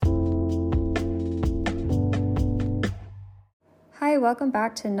Hi, welcome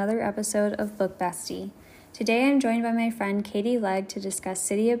back to another episode of Book Bestie. Today I'm joined by my friend Katie Legg to discuss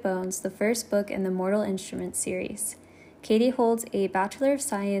City of Bones, the first book in the Mortal Instruments series. Katie holds a Bachelor of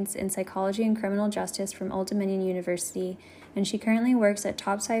Science in Psychology and Criminal Justice from Old Dominion University, and she currently works at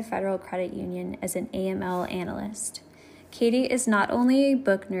Topside Federal Credit Union as an AML analyst. Katie is not only a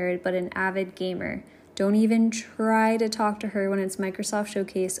book nerd, but an avid gamer. Don't even try to talk to her when it's Microsoft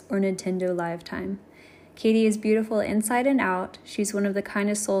Showcase or Nintendo Live time. Katie is beautiful inside and out. She's one of the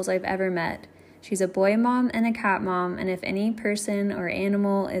kindest souls I've ever met. She's a boy mom and a cat mom, and if any person or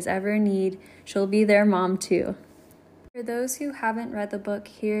animal is ever in need, she'll be their mom too. For those who haven't read the book,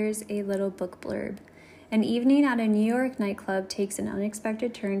 here's a little book blurb. An evening at a New York nightclub takes an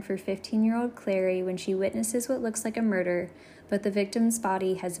unexpected turn for 15-year-old Clare when she witnesses what looks like a murder, but the victim's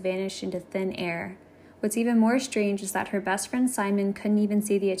body has vanished into thin air. What's even more strange is that her best friend Simon couldn't even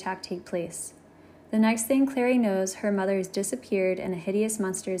see the attack take place. The next thing Clary knows, her mother has disappeared and a hideous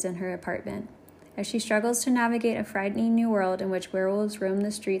monster is in her apartment. As she struggles to navigate a frightening new world in which werewolves roam the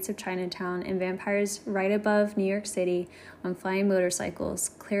streets of Chinatown and vampires ride above New York City on flying motorcycles,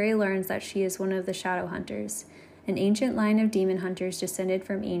 Clary learns that she is one of the Shadow Hunters, an ancient line of demon hunters descended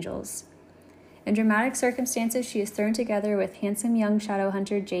from angels. In dramatic circumstances, she is thrown together with handsome young shadow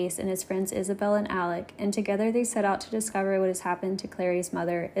hunter Jace and his friends Isabel and Alec, and together they set out to discover what has happened to Clary's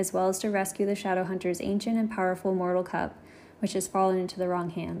mother, as well as to rescue the shadow hunter's ancient and powerful mortal cup, which has fallen into the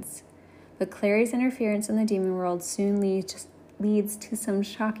wrong hands. But Clary's interference in the demon world soon leads to some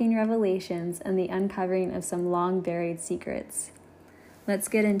shocking revelations and the uncovering of some long-buried secrets. Let's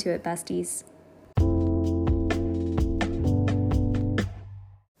get into it, besties.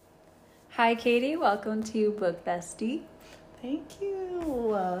 Hi, Katie. Welcome to Book Bestie. Thank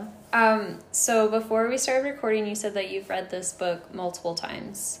you. So before we started recording, you said that you've read this book multiple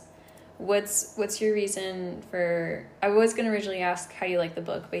times. What's your reason for... I was going to originally ask how you like the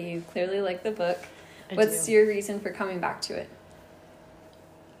book, but you clearly like the book. What's your reason for coming back to it?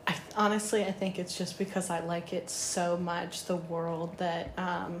 Honestly, I think it's just because I like it so much, the world that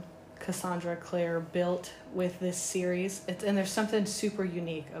Cassandra Clare built with this series. And there's something super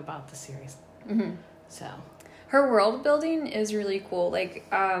unique about the series. Mm-hmm. So her world building is really cool.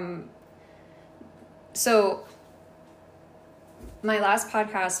 So my last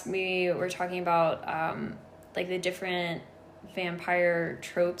podcast, we were talking about the different vampire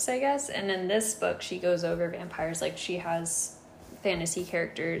tropes, I guess. And in this book, she goes over vampires. Like, she has fantasy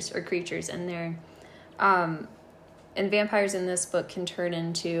characters or creatures in there. And vampires in this book can turn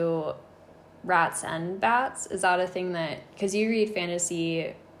into rats and bats. Is that a thing that... Because you read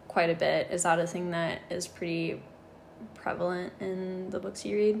fantasy quite a bit. Is that a thing that is pretty prevalent in the books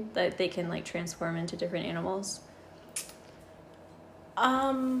you read? That they can, transform into different animals?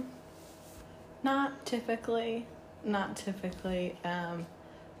 Not typically. But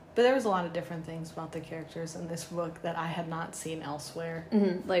there was a lot of different things about the characters in this book that I had not seen elsewhere.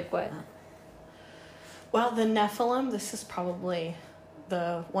 Mm-hmm. Like what? Well, the Nephilim, this is probably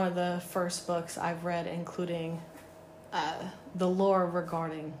one of the first books I've read, including the lore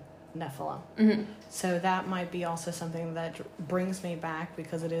regarding Nephilim. Mm-hmm. So that might be also something that brings me back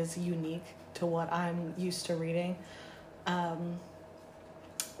because it is unique to what I'm used to reading.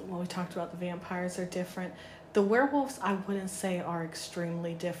 We talked about the vampires are different. The werewolves, I wouldn't say are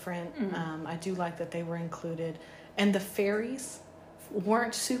extremely different. Mm-hmm. I do like that they were included. And the fairies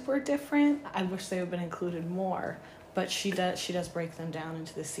weren't super different. I wish they would have been included more, but she does break them down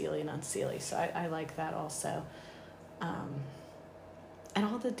into the Seelie and Unseelie, so I like that also. And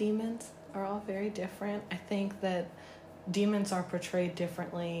all the demons are all very different. I think that demons are portrayed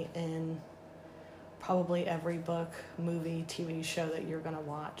differently in probably every book, movie, TV show that you're going to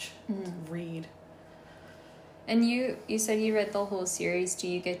watch, read. And you said you read the whole series. Do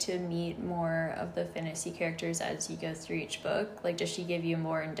you get to meet more of the fantasy characters as you go through each book? Does she give you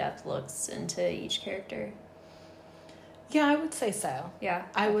more in-depth looks into each character? Yeah, I would say so. Yeah?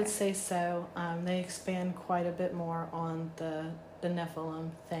 I would say so. They expand quite a bit more on the Nephilim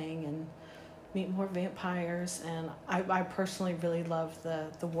thing and meet more vampires. And I personally really love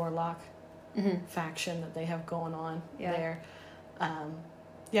the Warlock faction that they have going on there.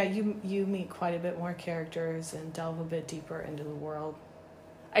 Yeah, you meet quite a bit more characters and delve a bit deeper into the world.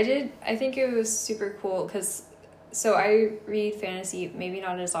 I think it was super cool because, so I read fantasy, maybe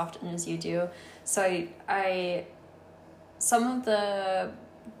not as often as you do. So I some of the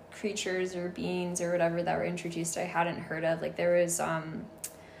creatures or beings or whatever that were introduced I hadn't heard of. There was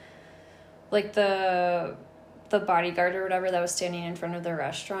the bodyguard or whatever that was standing in front of the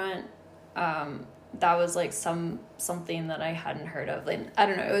restaurant. That was something that I hadn't heard of. I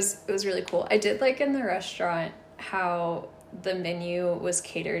don't know, it was really cool. I did in the restaurant how the menu was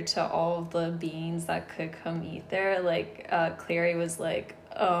catered to all of the beings that could come eat there. Like, Clary was like,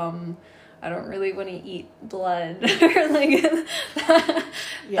 I don't really want to eat blood. Or like,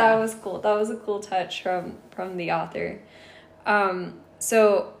 that was cool. That was a cool touch from the author.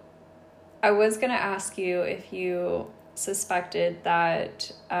 So I was going to ask you if you suspected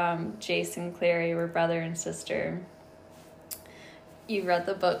that Jace and Clary were brother and sister. You read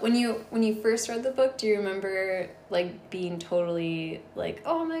the book. When you first read the book, do you remember like being totally like,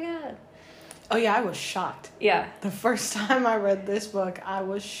 oh my god? Oh yeah, I was shocked. Yeah. The first time I read this book, I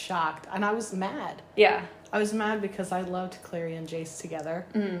was shocked and I was mad. Yeah. I was mad because I loved Clary and Jace together.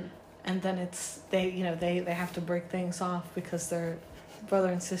 Mm. And then they have to break things off because they're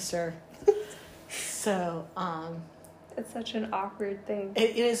brother and sister. So, it's such an awkward thing.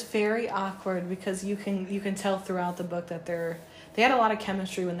 It is very awkward because you can tell throughout the book that they had a lot of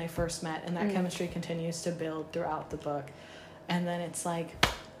chemistry when they first met, and that chemistry continues to build throughout the book. And then it's like,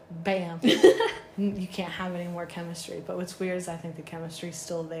 bam, you can't have any more chemistry. But what's weird is I think the chemistry's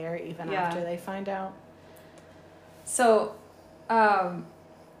still there even after they find out. So, so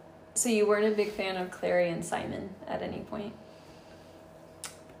you weren't a big fan of Clary and Simon at any point?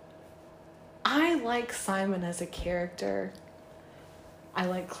 I like Simon as a character. I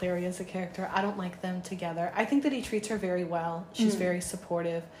like Clary as a character. I don't like them together. I think that he treats her very well. She's very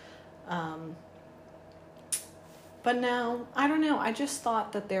supportive. But no, I don't know. I just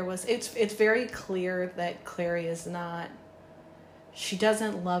thought that it's very clear that Clary is not, she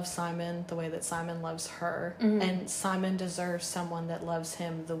doesn't love Simon the way that Simon loves her. Mm-hmm. And Simon deserves someone that loves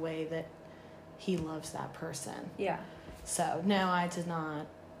him the way that he loves that person. Yeah. So no, I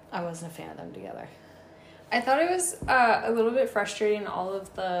wasn't a fan of them together. I thought it was a little bit frustrating, all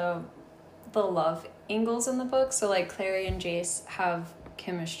of the love angles in the book. So, like, Clary and Jace have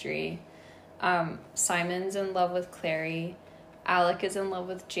chemistry. Simon's in love with Clary. Alec is in love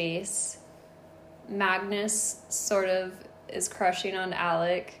with Jace. Magnus sort of is crushing on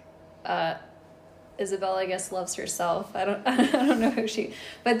Alec. Isabel, I guess, loves herself. I don't know who she...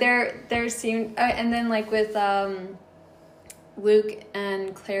 But there seemed... and then, like, with Luke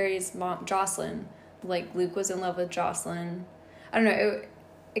and Clary's mom, Jocelyn... Like, Luke was in love with Jocelyn. I don't know,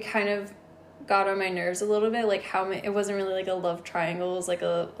 it kind of got on my nerves a little bit, like how it wasn't really like a love triangle, it was like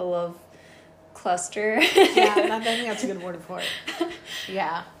a love cluster. Yeah, I think that's a good word for it.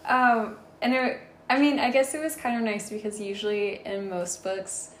 Yeah. And I guess it was kind of nice because usually in most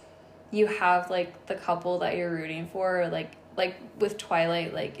books you have like the couple that you're rooting for, or like with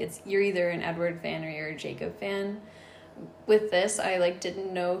Twilight, like you're either an Edward fan or you're a Jacob fan. With this, I like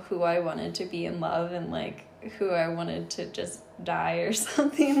didn't know who I wanted to be in love and like who I wanted to just die or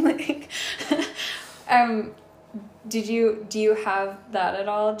something. Like, do you have that at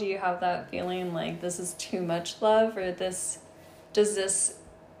all? Do you have that feeling like this is too much love, or does this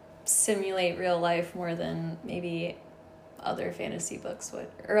simulate real life more than maybe other fantasy books would,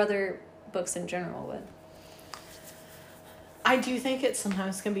 or other books in general would? I do think it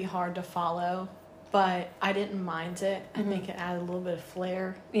sometimes can be hard to follow. But I didn't mind it. I think it added a little bit of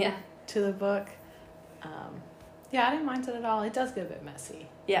flair to the book. I didn't mind it at all. It does get a bit messy.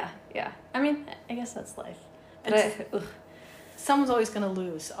 Yeah. I mean, I guess that's life. Someone's always going to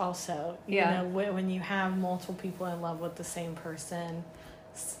lose also. You know, when you have multiple people in love with the same person,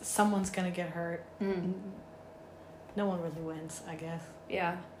 someone's going to get hurt. No one really wins, I guess.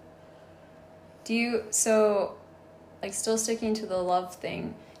 Yeah. So, like, still sticking to the love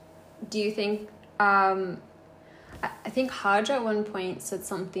thing, do you think... I think Hodge at one point said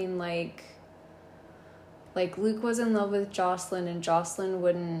something like Luke was in love with Jocelyn and Jocelyn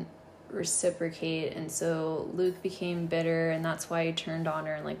wouldn't reciprocate, and so Luke became bitter and that's why he turned on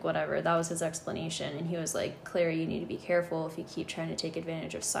her and like whatever. That was his explanation, and he was like, Clary, you need to be careful. If you keep trying to take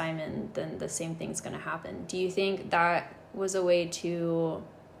advantage of Simon, then the same thing's going to happen. Do you think that was a way to...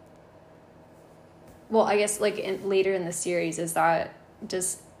 Well, I guess like later in the series, is that...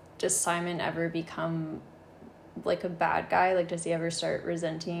 Does Simon ever become like a bad guy? Like, does he ever start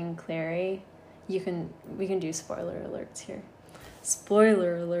resenting Clary? We can do spoiler alerts here.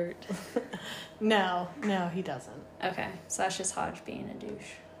 Spoiler alert. No, he doesn't. Okay, so that's just Hodge being a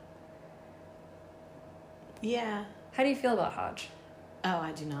douche. Yeah. How do you feel about Hodge? Oh,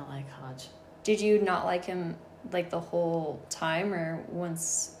 I do not like Hodge. Did you not like him like the whole time, or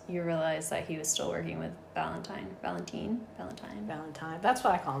once you realized that he was still working with Valentine? That's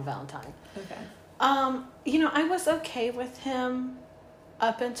what I call him, Valentine. Okay. I was okay with him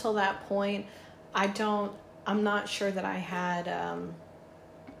up until that point. I'm not sure that I had, a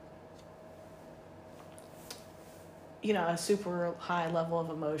super high level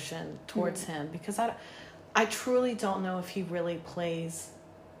of emotion towards him, because I truly don't know if he really plays,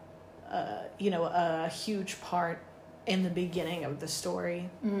 a huge part in the beginning of the story.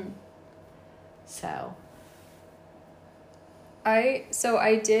 So.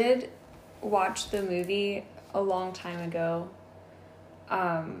 I did watch the movie a long time ago,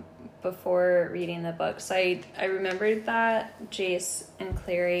 before reading the book. So I remembered that Jace and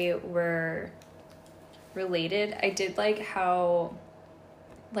Clary were related. I did like how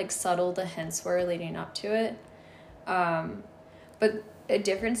subtle the hints were leading up to it. But a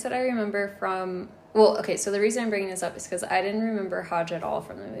difference that I remember from, well, okay, so the reason I'm bringing this up is because I didn't remember Hodge at all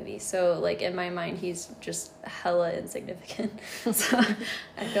from the movie. So, in my mind, he's just hella insignificant. So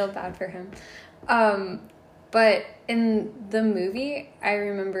I feel bad for him. But in the movie, I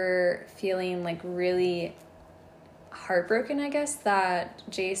remember feeling, really heartbroken, I guess, that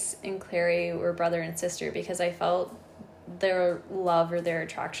Jace and Clary were brother and sister, because I felt their love or their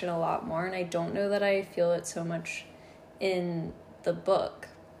attraction a lot more, and I don't know that I feel it so much in the book.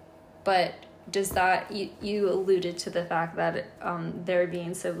 But does that, you alluded to the fact that their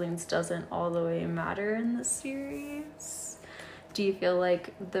being siblings doesn't all the way matter in the series? Do you feel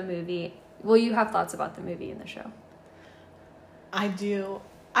like the movie, well, you have thoughts about the movie and the show? I do.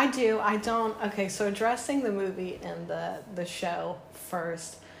 I don't. Okay, so addressing the movie and the show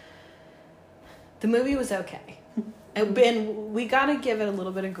first. The movie was okay. And we got to give it a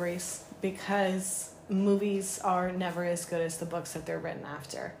little bit of grace, because movies are never as good as the books that they're written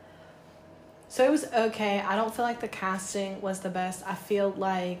after. So it was okay. I don't feel like the casting was the best. I feel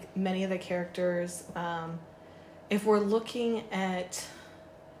like many of the characters, if we're looking at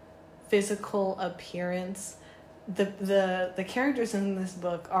physical appearance, the characters in this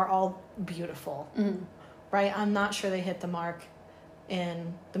book are all beautiful, right? I'm not sure they hit the mark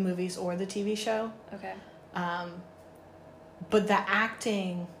in the movies or the TV show. Okay. But the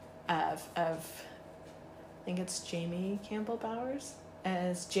acting of I think it's Jamie Campbell Bowers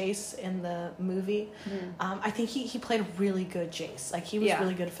as Jace in the movie. I think he played a really good Jace. He was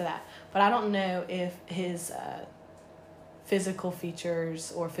really good for that. But I don't know if his physical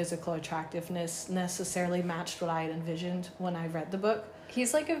features or physical attractiveness necessarily matched what I had envisioned when I read the book.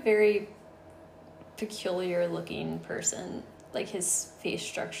 He's a very peculiar looking person. His face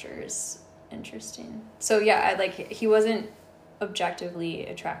structure is interesting. So yeah, he wasn't objectively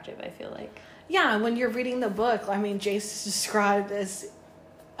attractive, I feel like. Yeah, when you're reading the book, Jace is described as,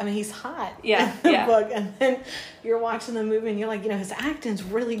 he's hot in the book, and then you're watching the movie and you're like, his acting's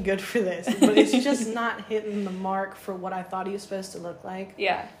really good for this, but it's just not hitting the mark for what I thought he was supposed to look like.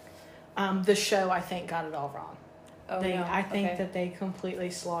 Yeah. The show, I think, got it all wrong. Oh, no. I think that they completely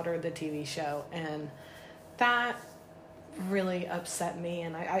slaughtered the TV show, and that really upset me,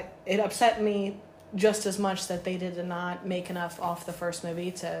 and it upset me just as much that they did not make enough off the first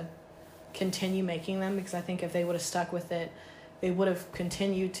movie to continue making them, because I think if they would have stuck with it, they would have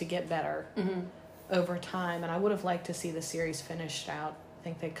continued to get better over time, and I would have liked to see the series finished out. I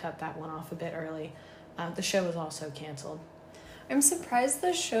think they cut that one off a bit early. The show was also canceled. I'm surprised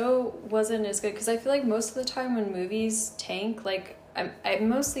the show wasn't as good, because I feel like most of the time when movies tank, I'm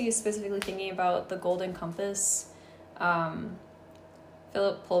mostly specifically thinking about the Golden Compass,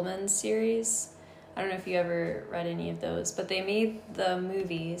 Philip Pullman's series. I don't know if you ever read any of those, but they made the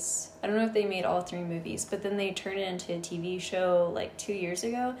movies. I don't know if they made all 3 movies, but then they turned it into a TV show 2 years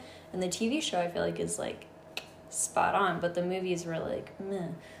ago, and the TV show I feel like is spot on, but the movies were meh.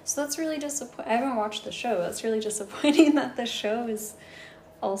 So that's really disappointing. I haven't watched the show. That's really disappointing that the show is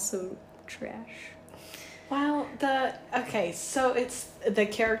also trash. Well, so it's the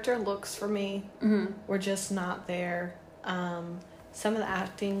character looks for me were just not there. Some of the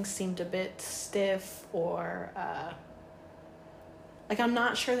acting seemed a bit stiff, or I'm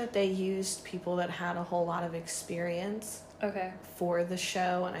not sure that they used people that had a whole lot of experience for the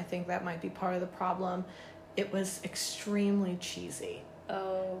show, and I think that might be part of the problem. It was extremely cheesy.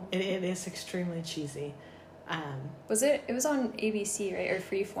 Oh. It is extremely cheesy. It was on ABC, right? Or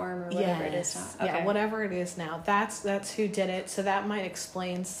Freeform, or whatever it is now. Okay. Yeah, whatever it is now. That's who did it, so that might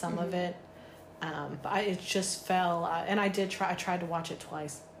explain some of it. But it just fell, and I tried to watch it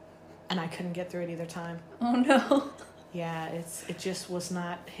twice, and I couldn't get through it either time. Oh no. Yeah, it just was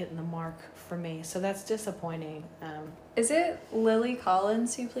not hitting the mark for me, so that's disappointing. Is it Lily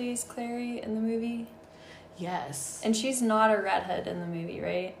Collins who plays Clary in the movie? Yes. And she's not a redhead in the movie,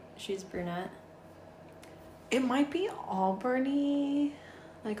 right? She's brunette. It might be Auburny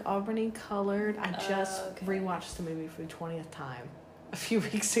colored. I just rewatched the movie for the 20th time a few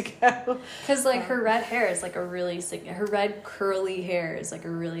weeks ago. Because her red hair is her red curly hair is a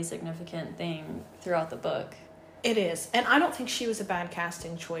really significant thing throughout the book. It is. And I don't think she was a bad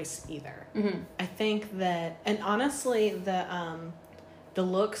casting choice either. Mm-hmm. I think that, and honestly, the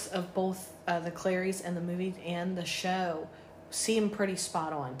looks of both the Claries in the movie and the show seem pretty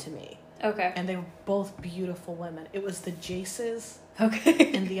spot on to me. Okay. And they were both beautiful women. It was the Jaces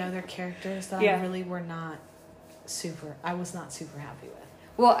okay. and the other characters that I really were not I was not super happy with.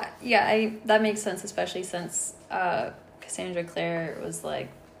 Well, yeah, that makes sense, especially since Cassandra Clare was like,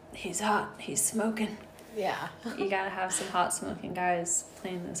 he's hot, he's smoking. Yeah. You gotta have some hot smoking guys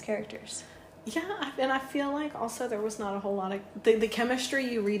playing those characters. Yeah, and I feel like also there was not a whole lot of... The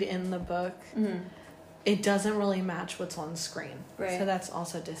chemistry you read in the book, it doesn't really match what's on screen. Right. So that's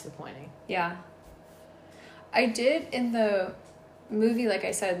also disappointing. Yeah. I did in the movie, like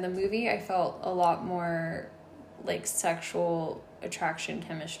I said, in the movie I felt a lot more like sexual attraction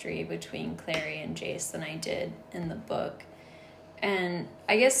chemistry between Clary and Jace than I did in the book. And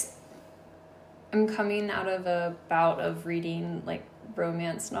I guess I'm coming out of a bout of reading like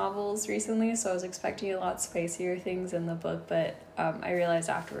romance novels recently, so I was expecting a lot spicier things in the book, but I realized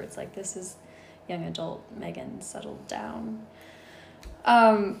afterwards, like, this is young adult Megan, settled down.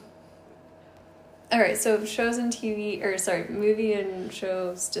 All right, so shows and movie and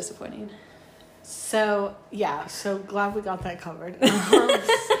shows disappointing. So, yeah, so glad we got that covered.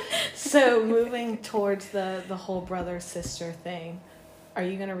 So moving towards the whole brother-sister thing, are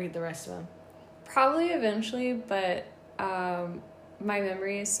you going to read the rest of them? Probably eventually, but my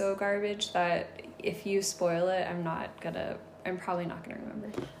memory is so garbage that if you spoil it, I'm probably not gonna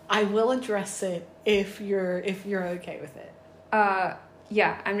remember. I will address it if you're okay with it.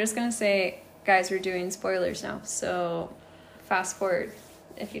 Yeah, I'm just gonna say, guys, we're doing spoilers now, so fast forward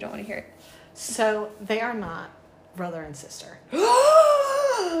if you don't want to hear it. So they are not brother and sister.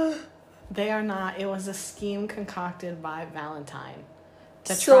 They are not. It was a scheme concocted by Valentine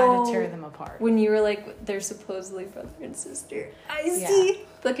to try to tear them apart. When you were like, they're supposedly brother and sister. I see. Yeah.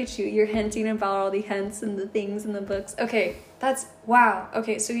 Look at you. You're hinting about all the hints and the things in the books. Okay, wow.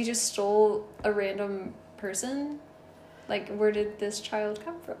 Okay, so he just stole a random person? Like, where did this child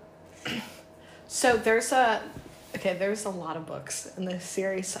come from? So there's a lot of books in this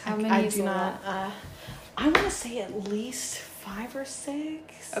series. How many is not. I want to say at least 5 or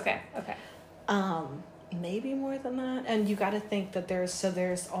 6. Okay. Maybe more than that. And you got to think that there's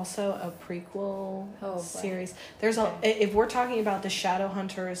also a prequel series. There's if we're talking about the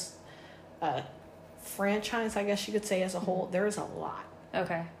Shadowhunters franchise, I guess you could say as a whole, there is a lot.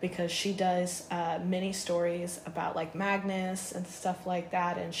 Okay. Because she does mini stories about like Magnus and stuff like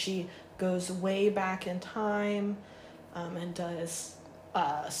that, and she goes way back in time and does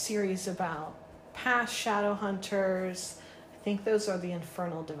a series about past Shadowhunters. I think those are the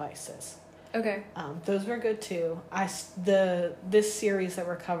Infernal Devices. Okay. Those were good too. This series that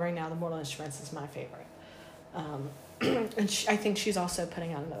we're covering now, The Mortal Instruments, is my favorite. And I think she's also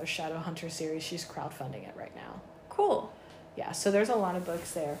putting out another Shadowhunter series. She's crowdfunding it right now. Cool. Yeah, so there's a lot of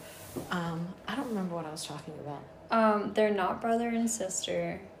books there. I don't remember what I was talking about. They're not brother and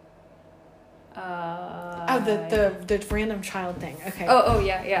sister. The random child thing. Okay. Oh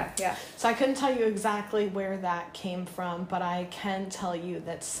yeah. So I couldn't tell you exactly where that came from, but I can tell you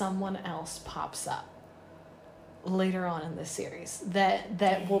that someone else pops up later on in this series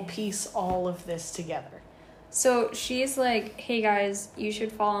that will piece all of this together. So she's like, hey guys, you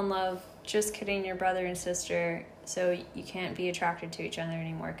should fall in love. Just kidding, you're brother and sister, so you can't be attracted to each other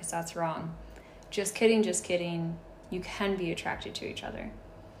anymore because that's wrong. Just kidding, you can be attracted to each other.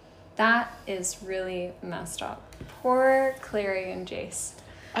 That is really messed up. Poor Clary and Jace.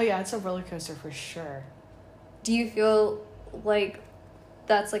 Oh yeah, it's a roller coaster for sure. Do you feel like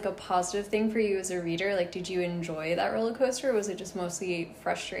that's like a positive thing for you as a reader? Like, did you enjoy that roller coaster, or was it just mostly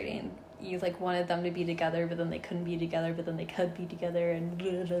frustrating? You like wanted them to be together, but then they couldn't be together, but then they could be together, and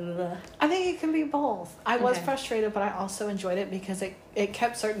blah, blah, blah. I think it can be both. I was frustrated, but I also enjoyed it because it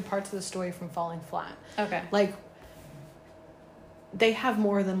kept certain parts of the story from falling flat. Okay. Like, they have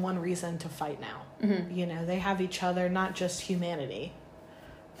more than one reason to fight now. Mm-hmm. You know, they have each other, not just humanity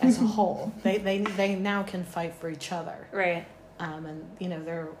as a whole. They now can fight for each other. Right. And, you know,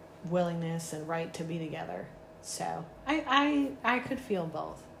 their willingness and right to be together. So I could feel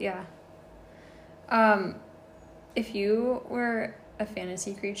both. Yeah. If you were a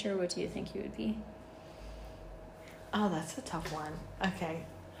fantasy creature, what do you think you would be? Oh, that's a tough one. Okay.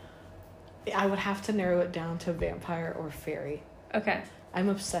 I would have to narrow it down to vampire or fairy. Okay. I'm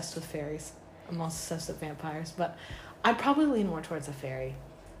obsessed with fairies. I'm also obsessed with vampires, but I'd probably lean more towards a fairy.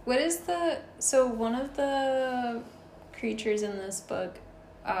 What is so one of the creatures in this book,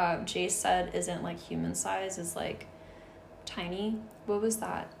 Jace said isn't like human size, is like tiny. What was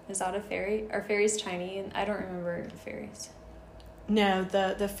that? Is that a fairy? Are fairies tiny? And I don't remember fairies. No,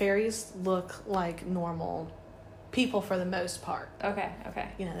 the fairies look like normal people for the most part. Okay.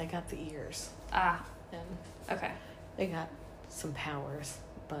 You know, they got the ears. Ah. And Okay. they got some powers,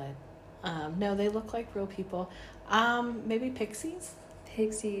 but no, they look like real people. Maybe pixies?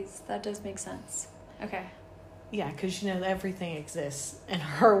 Pixies. That does make sense. Okay. Yeah, because, you know, everything exists in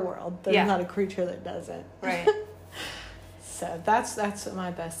her world. There's not a creature that doesn't. Right. So that's what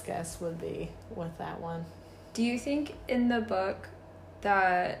my best guess would be with that one. Do you think in the book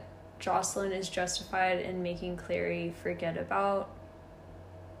that Jocelyn is justified in making Clary forget about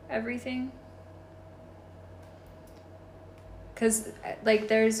everything? Because, like,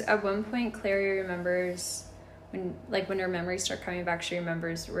 there's at one point Clary remembers when her memories start coming back, she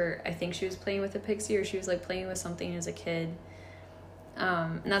remembers where I think she was playing with a pixie, or she was like playing with something as a kid.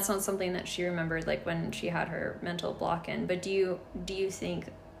 And that's not something that she remembered like when she had her mental block in. But do you think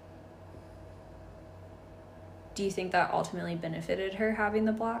that ultimately benefited her having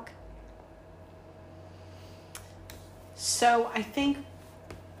the block? So I think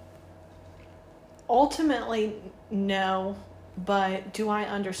ultimately no, but do I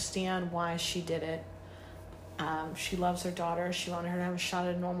understand why she did it? She loves her daughter. She wanted her to have a shot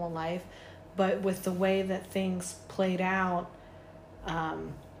at a normal life. But with the way that things played out,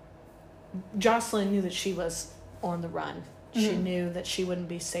 Jocelyn knew that she was on the run. Mm-hmm. She knew that she wouldn't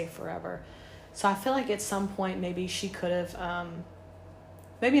be safe forever. So I feel like at some point maybe she could have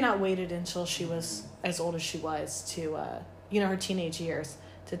maybe not waited until she was as old as she was to, her teenage years,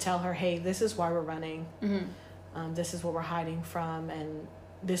 to tell her, hey, this is why we're running. Mm-hmm. This is what we're hiding from, and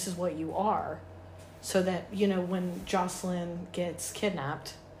this is what you are. So that, when Jocelyn gets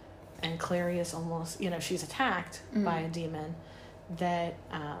kidnapped and Clary is almost, she's attacked mm-hmm. by a demon, that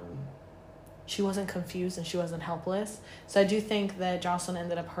she wasn't confused and she wasn't helpless. So I do think that Jocelyn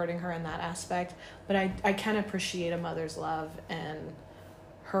ended up hurting her in that aspect. But I can appreciate a mother's love and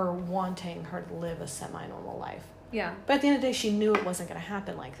her wanting her to live a semi-normal life. Yeah. But at the end of the day, she knew it wasn't going to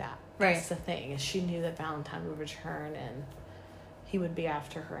happen like that. Right. That's the thing, is she knew that Valentine would return and he would be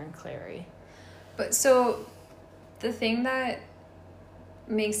after her and Clary. But so the thing that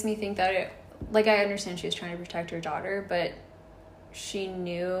makes me think that I understand she was trying to protect her daughter, but she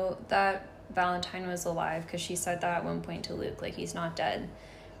knew that Valentine was alive because she said that at one point to Luke, like, he's not dead.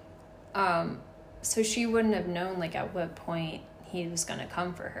 So she wouldn't have known, like, at what point he was going to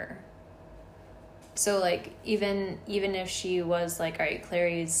come for her. So, like, even if she was like, all right,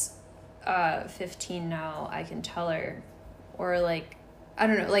 Clary's 15 now, I can tell her, or, like, I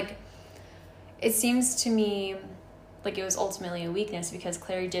don't know, like, it seems to me like it was ultimately a weakness because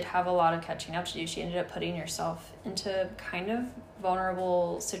Clary did have a lot of catching up to do. She ended up putting herself into kind of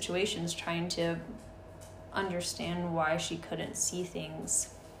vulnerable situations, trying to understand why she couldn't see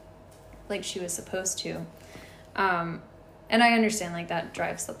things like she was supposed to. And I understand, like, that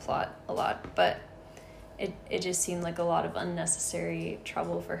drives the plot a lot, but it just seemed like a lot of unnecessary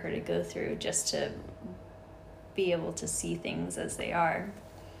trouble for her to go through just to be able to see things as they are.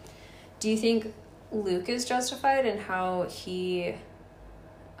 Do you think Luke is justified in how he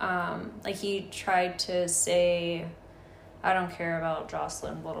tried to say, I don't care about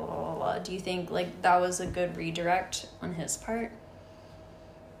Jocelyn, blah, blah, blah, blah, blah. Do you think, like, that was a good redirect on his part?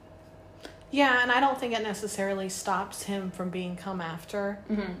 Yeah, and I don't think it necessarily stops him from being come after,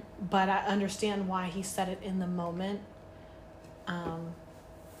 mm-hmm. but I understand why he said it in the moment.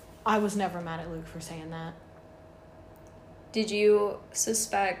 I was never mad at Luke for saying that. Did you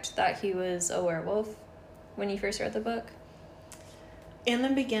suspect that he was a werewolf when you first read the book? In the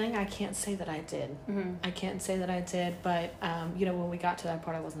beginning, I can't say that I did. Mm-hmm. I can't say that I did, but, when we got to that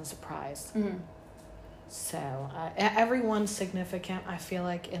part, I wasn't surprised. Mm-hmm. So, everyone significant, I feel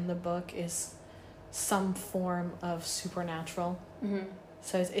like, in the book is some form of supernatural. Mm-hmm.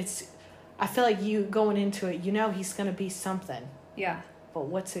 So, it's I feel like you going into it, he's going to be something. Yeah. But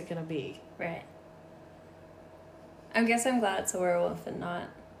what's it going to be? Right. I guess I'm glad it's a werewolf and not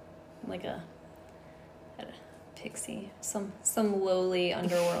like a pixie, some lowly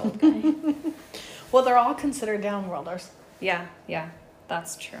underworld guy. Well, they're all considered downworlders. Yeah,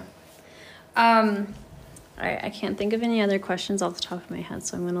 that's true. All right, I can't think of any other questions off the top of my head,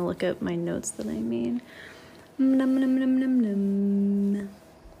 so I'm going to look at my notes that I made.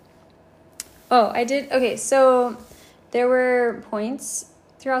 Oh, I did. Okay, so there were points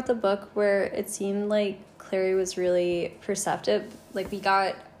throughout the book where it seemed like Clary was really perceptive. Like, we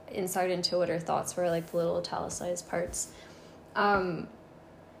got insight into what her thoughts were, like the little italicized parts.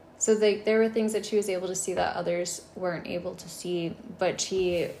 So there were things that she was able to see that others weren't able to see, but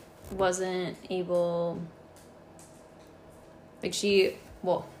she wasn't able Like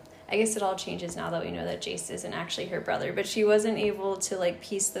well, I guess it all changes now that we know that Jace isn't actually her brother, but she wasn't able to, like,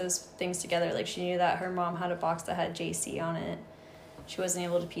 piece those things together. Like, she knew that her mom had a box that had JC on it. She wasn't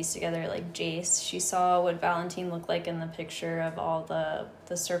able to piece together, like, Jace. She saw what Valentine looked like in the picture of all the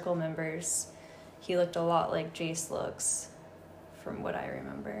circle members. He looked a lot like Jace looks, from what I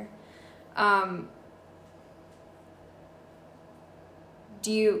remember.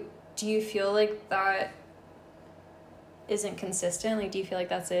 Do you feel like that isn't consistent? Like, do you feel like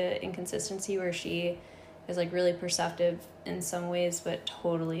that's an inconsistency where she is, like, really perceptive in some ways but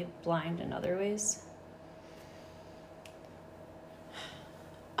totally blind in other ways?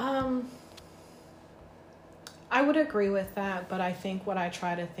 I would agree with that, but I think what I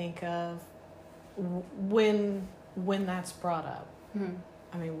try to think of when that's brought up,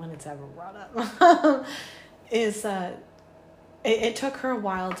 I mean, when it's ever brought up, is it took her a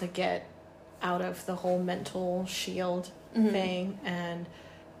while to get out of the whole mental shield thing and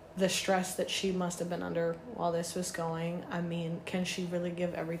the stress that she must have been under while this was going. I mean, can she really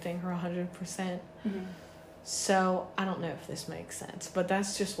give everything her 100%? So I don't know if this makes sense, but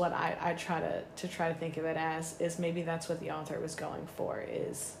that's just what I try to think of it as, is maybe that's what the author was going for,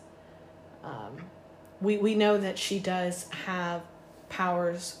 is we know that she does have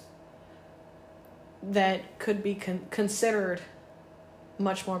powers that could be considered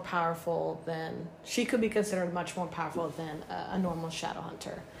much more powerful than, she could be considered much more powerful than a normal shadow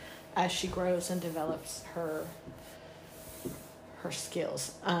hunter as she grows and develops her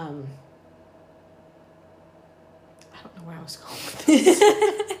skills. I don't know where I was going with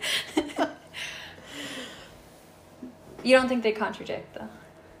this. You don't think they contradict, though?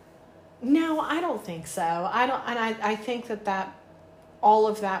 No, I don't think so. I think that all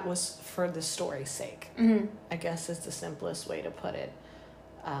of that was for the story's sake. I guess is the simplest way to put it.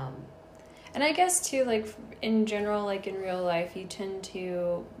 And I guess, too, like, in general, like, in real life, you tend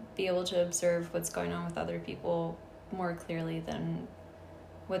to be able to observe what's going on with other people more clearly than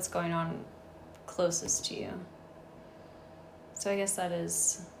what's going on closest to you. So I guess that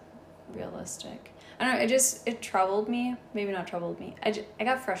is realistic. I don't know, it troubled me. Maybe not troubled me. I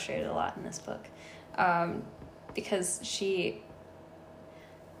got frustrated a lot in this book. Because she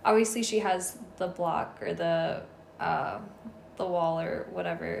has the block or the wall or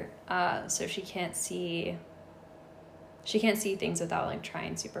whatever, so she can't see things without, like,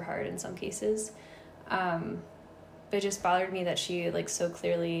 trying super hard in some cases. But it just bothered me that she, like, so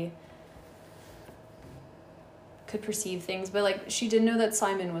clearly could perceive things, but, like, she didn't know that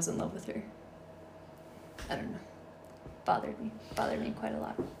Simon was in love with her. I don't know. Bothered me quite a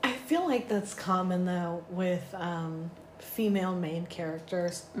lot. I feel like that's common, though, with female main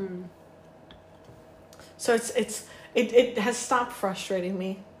characters. So it has stopped frustrating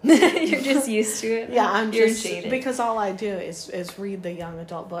me. You're just used to it. Yeah, You're jaded. because all I do is read the young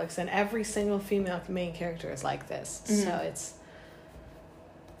adult books, and every single female main character is like this. So it's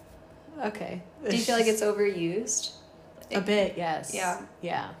okay. Do you feel like it's overused? A bit, yes.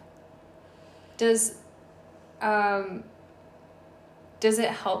 Yeah. Does it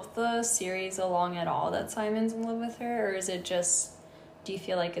help the series along at all that Simon's in love with her, or is it just? Do you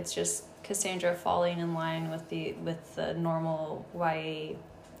feel like it's just Cassandra falling in line with the normal YA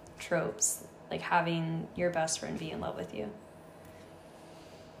tropes, like having your best friend be in love with you?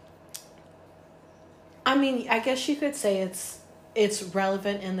 I mean, I guess you could say it's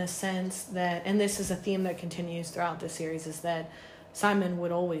relevant in the sense that, and this is a theme that continues throughout the series, is that Simon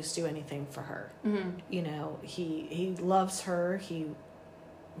would always do anything for her. You know, he loves her. He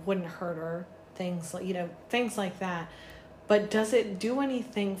wouldn't hurt her. Things like that. But does it do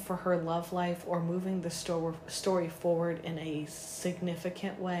anything for her love life or moving the story forward in a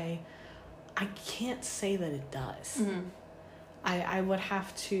significant way? I can't say that it does. I would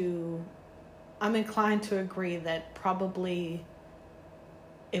have to... I'm inclined to agree that probably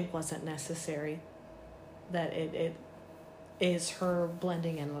it wasn't necessary. That it is her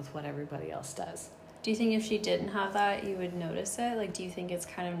blending in with what everybody else does. Do you think if she didn't have that, you would notice it? Like, do you think it's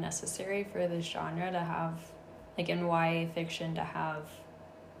kind of necessary for this genre to have... like in YA fiction, to have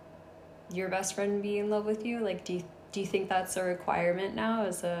your best friend be in love with you? Like, do you think that's a requirement now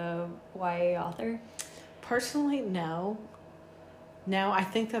as a YA author? Personally, no. No, I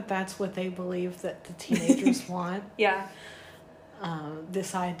think that's what they believe that the teenagers want. Yeah.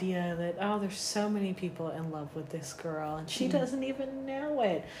 This idea that, there's so many people in love with this girl and she doesn't even know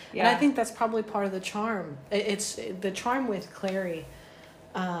it. Yeah. And I think that's probably part of the charm. It's the charm with Clary.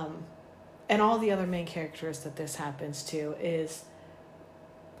 And all the other main characters that this happens to is,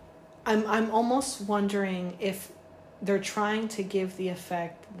 I'm almost wondering if they're trying to give the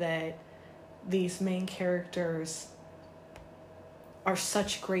effect that these main characters are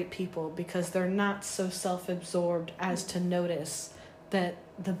such great people because they're not so self-absorbed as to notice that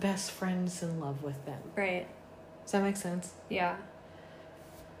the best friend's in love with them. Right. Does that make sense? Yeah.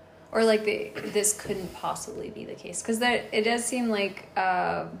 Or like this couldn't possibly be the case, because it does seem like,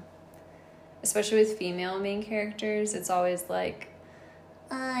 especially with female main characters, it's always like,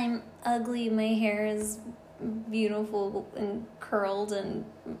 I'm ugly, my hair is beautiful and curled, and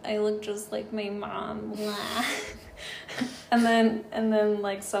I look just like my mom. and then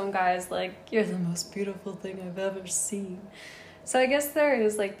like some guys like, you're the most beautiful thing I've ever seen. So I guess there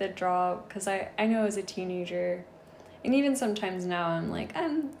is like the draw, because I know as a teenager, and even sometimes now, I'm like,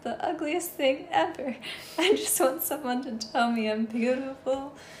 I'm the ugliest thing ever. I just want someone to tell me I'm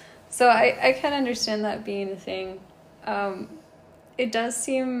beautiful. So I can understand that being a thing. It does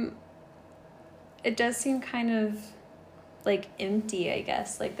seem kind of like empty, I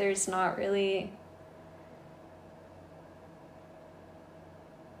guess. Like there's not really...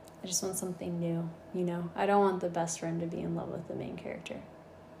 I just want something new, you know? I don't want the best friend to be in love with the main character.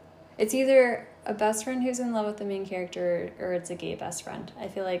 It's either a best friend who's in love with the main character, or it's a gay best friend. I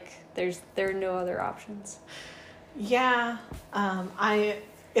feel like there are no other options. Yeah.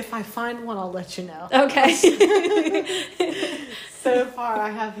 If I find one, I'll let you know. Okay. So far,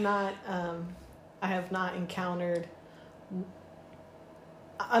 I have not encountered.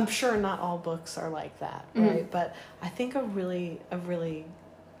 I'm sure not all books are like that, right? Mm-hmm. But I think a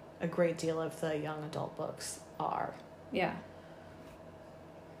great deal of the young adult books are. Yeah.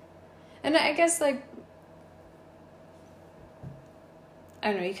 And I guess, like, I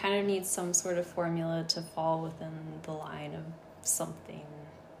don't know, you kind of need some sort of formula to fall within the line of something.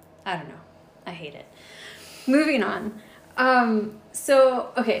 I don't know. I hate it. Moving on. So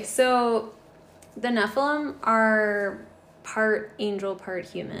the Nephilim are part angel, part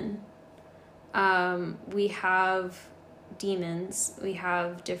human. We have demons. We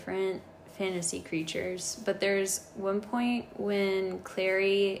have different fantasy creatures, but there's one point when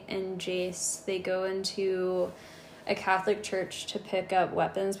Clary and Jace, they go into a Catholic church to pick up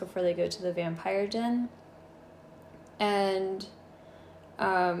weapons before they go to the vampire den, and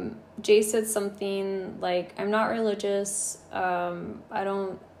Jace said something like, I'm not religious, I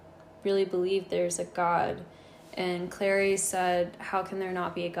don't really believe there's a God, and Clary said, how can there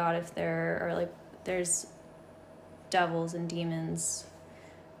not be a God if there are, like, there's devils and demons?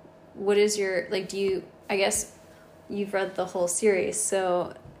 What is your, like, I guess you've read the whole series,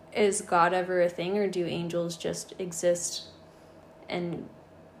 so is God ever a thing, or do angels just exist and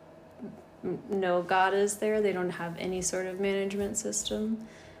no God is there? They don't have any sort of management system.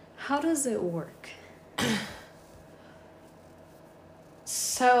 How does it work?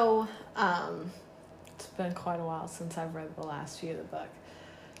 So, it's been quite a while since I've read the last few of the book,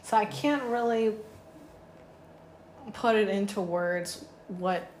 so I can't really put it into words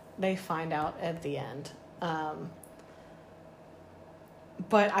what they find out at the end.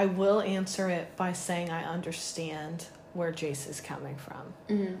 But I will answer it by saying I understand where Jace is coming from.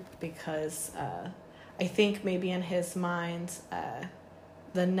 Mm-hmm. Because I think maybe in his mind,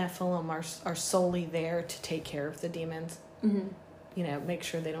 the Nephilim are solely there to take care of the demons. Mm-hmm. You know, make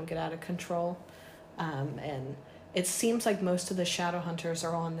sure they don't get out of control. And it seems like most of the shadow hunters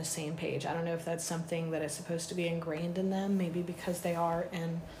are on the same page. I don't know if that's something that is supposed to be ingrained in them, maybe because they are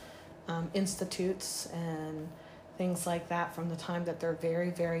in institutes and things like that from the time that they're very,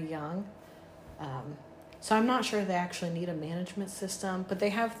 very young. So I'm not sure they actually need a management system, but they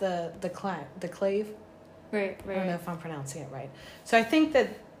have the clave. Right. I don't know if I'm pronouncing it right. So I think that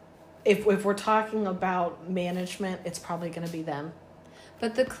if we're talking about management, it's probably going to be them.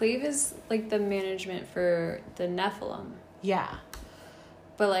 But the clave is like the management for the Nephilim. Yeah.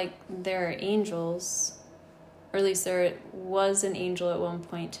 But like there are angels, or at least there was an angel at one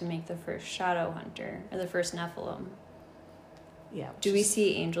point to make the first shadow hunter, or the first Nephilim. Yeah. Do we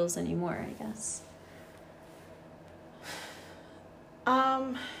see angels anymore, I guess?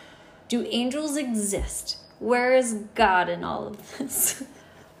 Do angels exist? Where is God in all of this?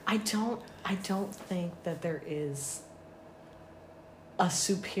 I don't think that there is a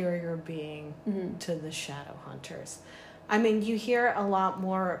superior being to the shadow hunters. I mean, you hear a lot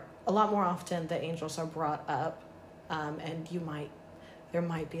more often that angels are brought up, and there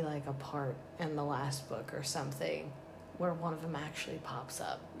might be like a part in the last book or something where one of them actually pops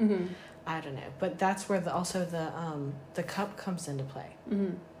up. Mm-hmm. I don't know, but that's where the cup comes into play.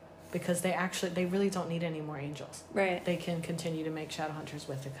 Mm-hmm. Because they really don't need any more angels. Right. They can continue to make shadow hunters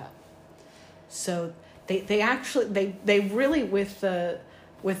with the cup. So they actually really with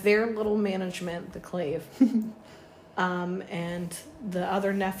their little management, the clave, and the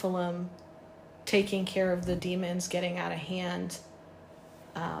other Nephilim taking care of the demons getting out of hand,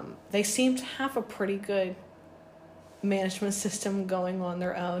 They seem to have a pretty good management system going on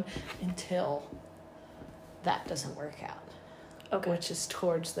their own until that doesn't work out. Okay. Which is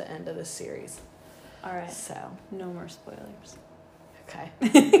towards the end of the series. All right. So no more spoilers. Okay.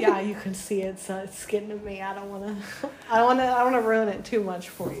 Yeah, you can see it, so it's getting to me. I don't want to ruin it too much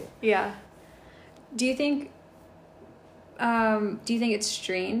for you. Yeah. Do you think it's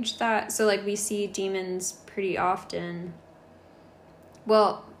strange that, so like we see demons pretty often?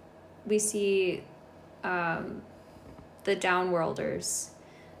 Well, we see the downworlders.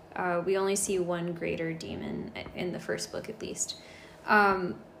 We only see one greater demon in the first book, at least.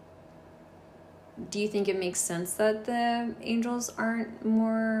 Do you think it makes sense that the angels aren't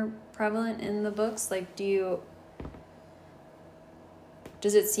more prevalent in the books? Like, does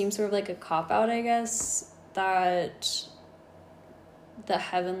it seem sort of like a cop-out, I guess, that the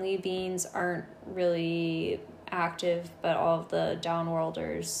heavenly beings aren't really active, but all of the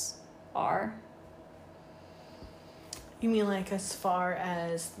downworlders are? You mean like as far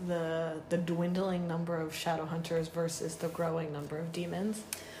as the dwindling number of shadow hunters versus the growing number of demons?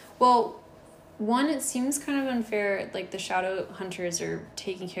 Well, one, it seems kind of unfair, like the shadow hunters are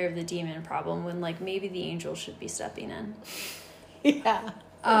taking care of the demon problem when like maybe the angels should be stepping in. Yeah.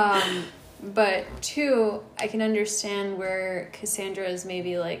 But two, I can understand where Cassandra is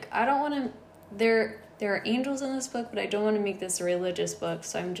maybe like, I don't want to, there are angels in this book, but I don't want to make this a religious book,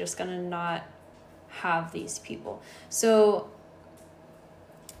 so I'm just going to not have these people. So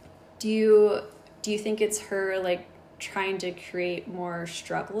do you think it's her like trying to create more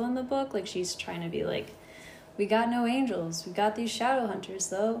struggle in the book? Like she's trying to be like, we got no angels, we got these shadow hunters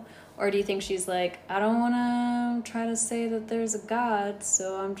though? Or do you think she's like, I don't want to try to say that there's a God,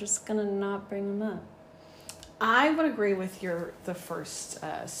 so I'm just gonna not bring him up? I would agree with the first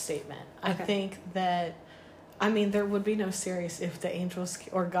statement. Okay. I think that, I mean, there would be no series if the angels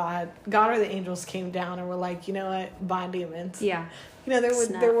or God or the angels came down and were like, you know what, bind demons. Yeah. You know,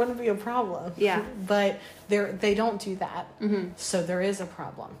 there wouldn't be a problem. Yeah. But they don't do that. Mm-hmm. So there is a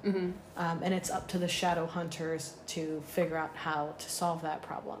problem. Mm-hmm. And it's up to the shadow hunters to figure out how to solve that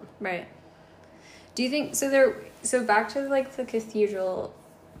problem. Right. Do you think so back to like the cathedral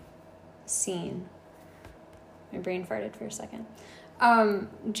scene. My brain farted for a second.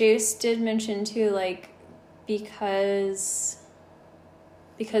 Jace did mention too, like, because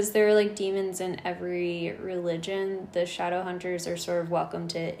there are like demons in every religion, the shadow hunters are sort of welcome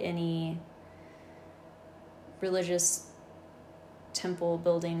to any religious temple,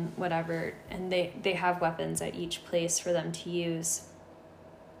 building, whatever, and they have weapons at each place for them to use.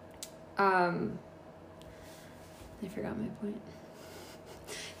 I forgot my point.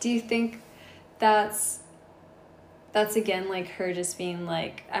 Do you think that's again like her just being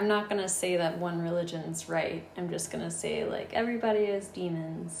like, I'm not gonna say that one religion's right, I'm just gonna say like everybody has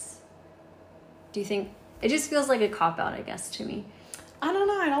demons? Do you think it just feels like a cop-out, I guess, to me? I don't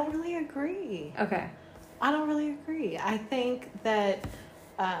know, I don't really agree. Okay. I don't really agree. I think that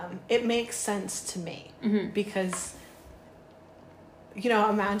it makes sense to me. Mm-hmm. Because, you know,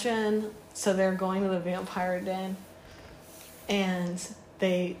 imagine, so they're going to the vampire den and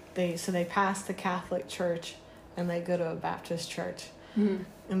they pass the Catholic church and they go to a Baptist church. Mm-hmm.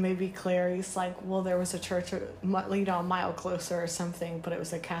 And maybe Clary's like, well, there was a church a mile closer or something, but it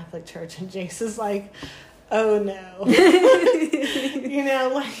was a Catholic church. And Jace is like, oh no. You know,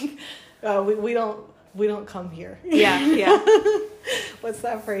 like, we don't come here. Yeah. What's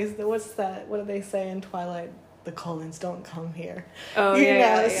that phrase? What do they say in Twilight? The Cullens don't come here. Oh,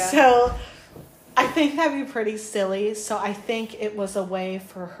 yeah. So I think that'd be pretty silly. So I think it was a way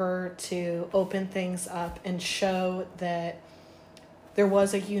for her to open things up and show that there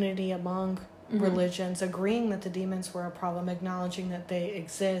was a unity among mm-hmm. religions, agreeing that the demons were a problem, acknowledging that they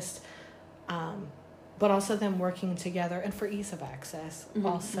exist, but also them working together and for ease of access. Mm-hmm.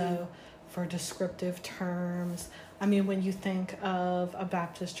 Also for descriptive terms. I mean, when you think of a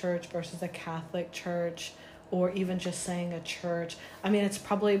Baptist church versus a Catholic church, or even just saying a church, I mean, it's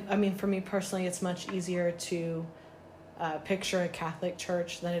probably, I mean, for me personally, it's much easier to picture a Catholic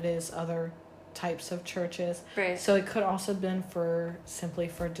church than it is other types of churches. Right. So it could also have been simply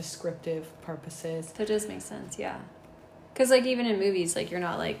for descriptive purposes. That does make sense, yeah. Because, like, even in movies, like, you're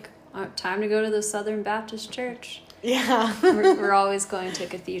not like, time to go to the Southern Baptist Church. Yeah. we're always going to a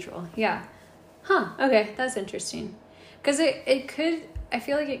cathedral. Yeah. Huh. Okay, that's interesting. Because it could, I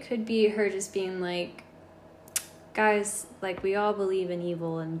feel like it could be her just being like, guys, like, we all believe in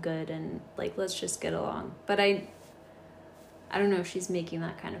evil and good and, like, let's just get along. But I don't know if she's making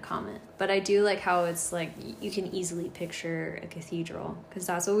that kind of comment. But I do like how it's, like, you can easily picture a cathedral. Because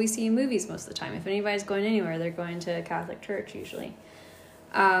that's what we see in movies most of the time. If anybody's going anywhere, they're going to a Catholic church, usually.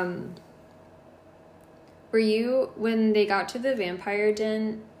 Were you, when they got to the vampire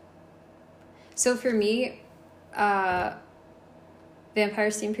den, so for me,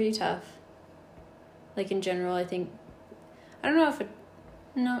 vampires seem pretty tough. Like, in general, I think, I don't know if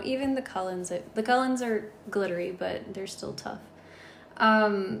no, even the Cullens are glittery, but they're still tough.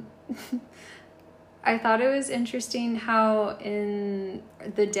 I thought it was interesting how in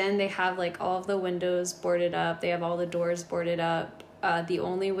the den they have, like, all of the windows boarded up. They have all the doors boarded up. The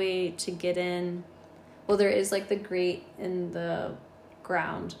only way to get in, well, there is, like, the grate in the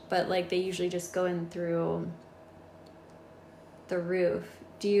ground, but, like, they usually just go in through the roof.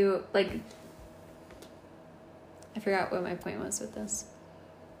 Do you, like, I forgot what my point was with this.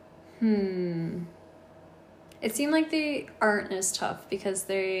 It seemed like they aren't as tough because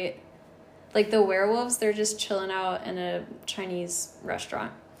they, like, the werewolves, they're just chilling out in a Chinese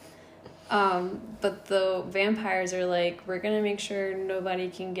restaurant. But the vampires are like, we're going to make sure nobody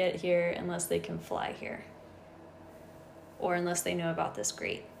can get here unless they can fly here. Or unless they know about this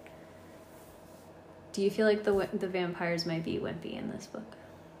grate. Do you feel like the vampires might be wimpy in this book?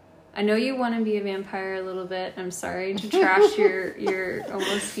 I know you want to be a vampire a little bit. I'm sorry to trash your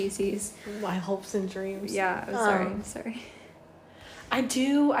almost species. My hopes and dreams. Yeah, I'm sorry. I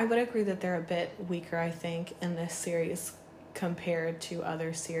would agree that they're a bit weaker, I think, in this series compared to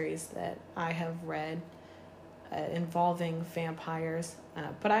other series that I have read involving vampires.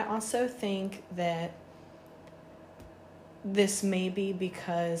 But I also think that this may be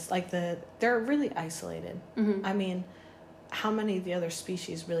because, like, they're really isolated. Mm-hmm. I mean, how many of the other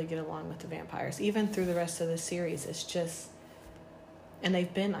species really get along with the vampires? Even through the rest of the series, it's just, and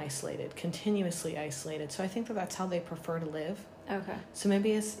they've been isolated, continuously isolated. So I think that's how they prefer to live. Okay. So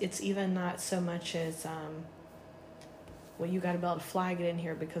maybe it's even not so much as, well, you got to be able to flag it in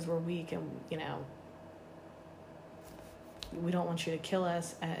here because we're weak and, you know, we don't want you to kill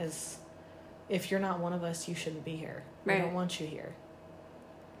us, as if you're not one of us, you shouldn't be here. Right. We don't want you here.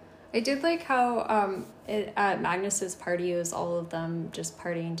 I did like how at Magnus's party it was all of them just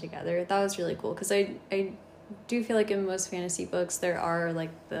partying together. That was really cool because I do feel like in most fantasy books there are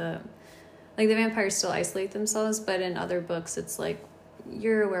like the vampires still isolate themselves, but in other books it's like,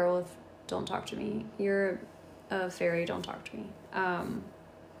 you're a werewolf, don't talk to me. You're a fairy, don't talk to me.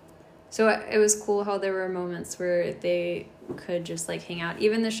 So it was cool how there were moments where they could just like hang out.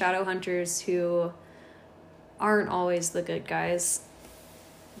 Even the shadow hunters, who aren't always the good guys,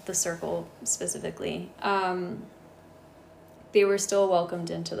 the circle specifically, they were still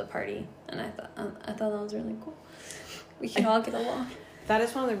welcomed into the party, and I thought that was really cool. We can all get along. That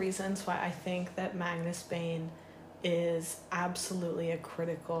is one of the reasons why I think that Magnus Bane is absolutely a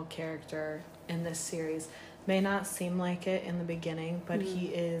critical character in this series. May not seem like it in the beginning, but he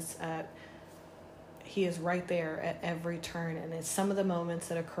is right there at every turn, and it's some of the moments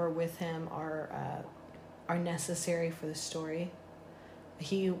that occur with him are necessary for the story.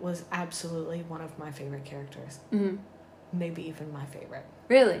 He was absolutely one of my favorite characters. Mm-hmm. Maybe even my favorite.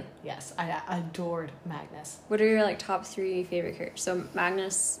 Really? Yes, I adored Magnus. What are your top 3 favorite characters? So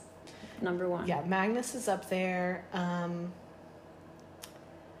Magnus, number 1. Yeah, Magnus is up there. I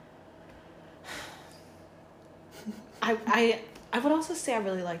would also say I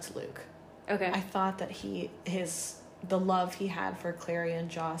really liked Luke. Okay. I thought that the love he had for Clare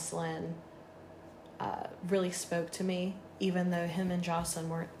and Jocelyn really spoke to me, even though him and Jocelyn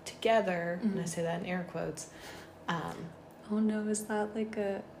weren't together, and I say that in air quotes. Oh no, is that like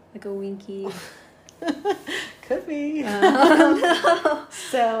a winky? Could be. No.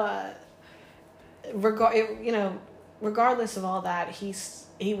 So, regardless of all that,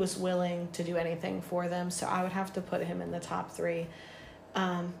 he was willing to do anything for them. So I would have to put him in the top 3.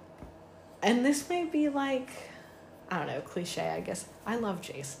 And this may be like, I don't know, cliche, I guess. I love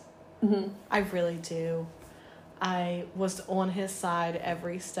Jace. Mm-hmm. I really do. I was on his side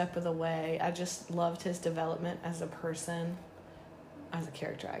every step of the way. I just loved his development as a person, as a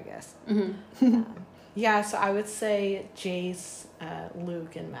character, I guess. Mm-hmm. Yeah, so I would say Jace,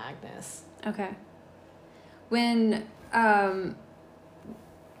 Luke, and Magnus. Okay. When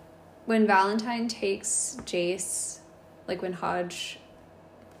Valentine takes Jace, like when Hodge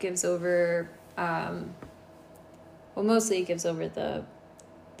gives over, mostly he gives over the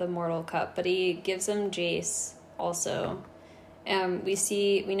mortal cup, but he gives him Jace also.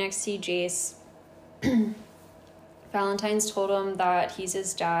 We next see Jace. Valentine's told him that he's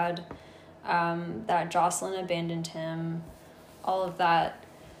his dad, that Jocelyn abandoned him, all of that.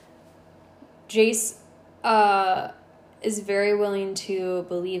 Jace is very willing to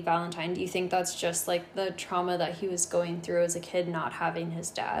believe Valentine. Do you think that's just like the trauma that he was going through as a kid, not having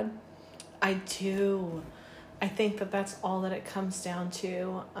his dad? I do. I think that that's all that it comes down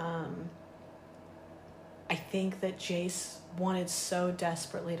to. I think that Jace wanted so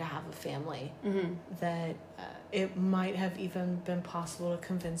desperately to have a family that it might have even been possible to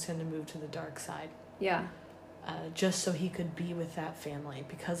convince him to move to the dark side. Yeah. Just so he could be with that family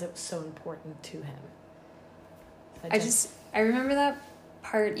because it was so important to him. I remember that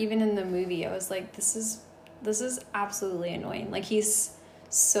part even in the movie. I was like, this is absolutely annoying. Like, he's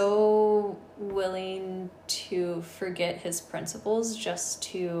so willing to forget his principles just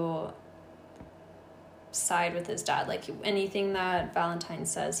to side with his dad. Like, anything that Valentine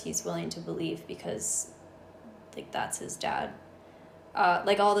says, he's willing to believe because, like, that's his dad.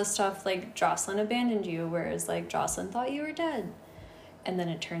 Like, all this stuff, like, Jocelyn abandoned you, whereas, like, Jocelyn thought you were dead. And then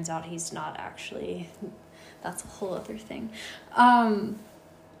it turns out he's not actually. That's a whole other thing.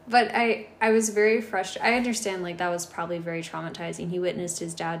 But I was very frustrated. I understand, like, that was probably very traumatizing. He witnessed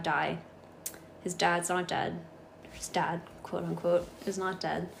his dad die. His dad's not dead. His dad, quote unquote, is not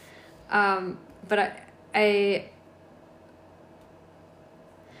dead. But it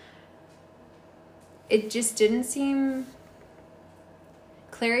just didn't seem.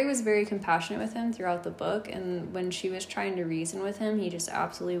 Clary was very compassionate with him throughout the book, and when she was trying to reason with him, he just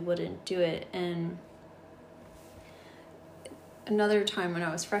absolutely wouldn't do it. And another time when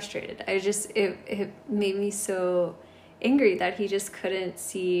I was frustrated, it made me so angry that he just couldn't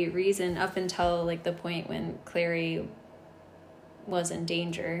see reason up until, like, the point when Clary was in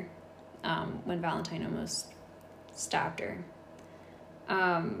danger, when Valentine almost stabbed her.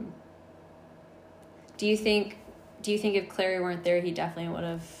 Do you think if Clary weren't there, he definitely would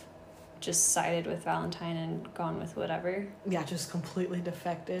have just sided with Valentine and gone with whatever? Yeah, just completely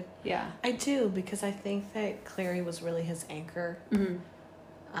defected. Yeah. I do, because I think that Clary was really his anchor. Mm-hmm.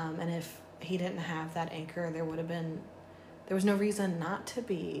 And if he didn't have that anchor, there was no reason not to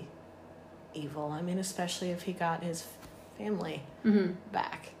be evil. I mean, especially if he got his family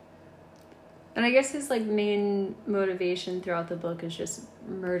back. And I guess his, like, main motivation throughout the book is just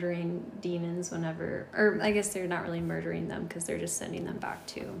murdering demons whenever, or I guess they're not really murdering them because they're just sending them back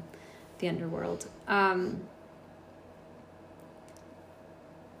to the underworld.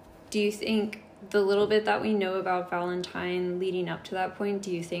 Do you think the little bit that we know about Valentine leading up to that point, do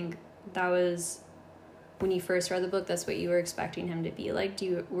you think that was, when you first read the book, that's what you were expecting him to be like?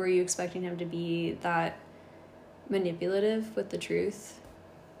 Were you expecting him to be that manipulative with the truth?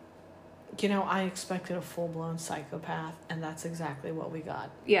 You know, I expected a full-blown psychopath, and that's exactly what we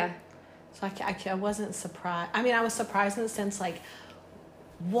got. Yeah. So I wasn't surprised. I mean, I was surprised in the sense, like,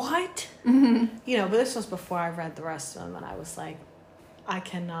 what? Mm-hmm. You know, but this was before I read the rest of them, and I was like, I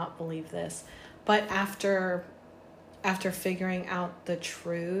cannot believe this. But after figuring out the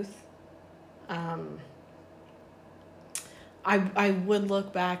truth, I would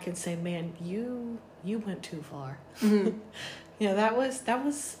look back and say, man, you went too far. Mm-hmm. You know, that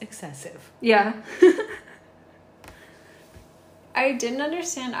was excessive. Yeah. I didn't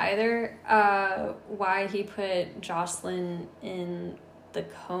understand either why he put Jocelyn in the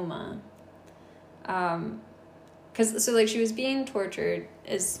coma. Because, so, like, she was being tortured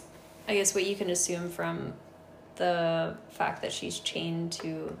is, I guess, what you can assume from the fact that she's chained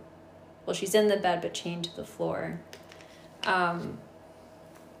to, well, she's in the bed but chained to the floor.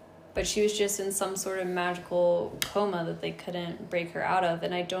 But she was just in some sort of magical coma that they couldn't break her out of.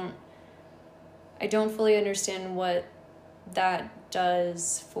 And I don't fully understand what that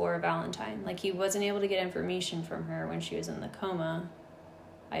does for Valentine. Like, he wasn't able to get information from her when she was in the coma,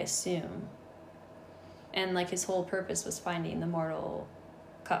 I assume. And, like, his whole purpose was finding the mortal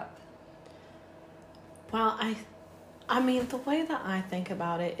cup. Well, I mean, the way that I think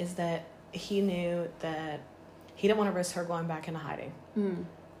about it is that he knew that he didn't want to risk her going back into hiding. Mm.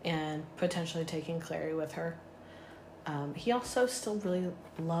 And potentially taking Clary with her. He also still really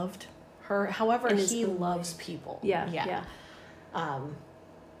loved her. However, he loves people. Yeah. And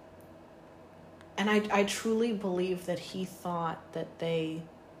I truly believe that he thought that they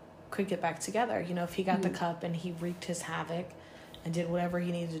could get back together. You know, if he got the cup and he wreaked his havoc and did whatever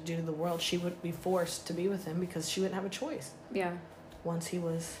he needed to do to the world, she would be forced to be with him because she wouldn't have a choice. Yeah. Once he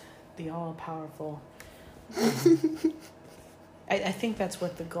was the all-powerful... I think that's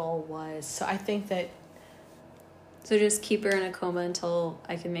what the goal was. So I think that... So just keep her in a coma until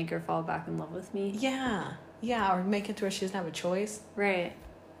I can make her fall back in love with me? Yeah. Yeah, or make it to where she doesn't have a choice. Right.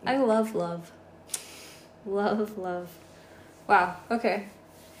 I love love. Love. Wow, okay.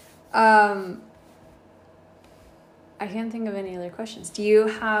 I can't think of any other questions. Do you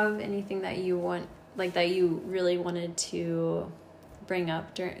have anything that you want, like, that you really wanted to bring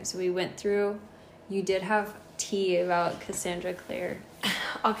up during... So we went through... You did have tea about Cassandra Clare.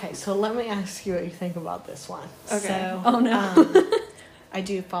 Okay, so let me ask you what you think about this one. Okay. So, oh, no. I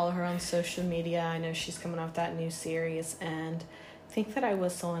do follow her on social media. I know she's coming off with that new series, and I think that I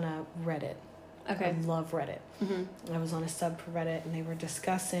was on a Reddit. Okay. I love Reddit. Mm-hmm. I was on a subreddit, and they were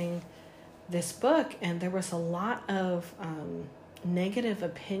discussing this book, and there was a lot of negative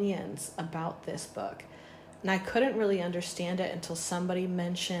opinions about this book. And I couldn't really understand it until somebody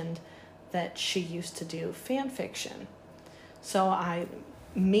mentioned that she used to do fan fiction. So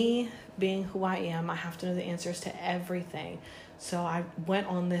me being who I am, I have to know the answers to everything. So I went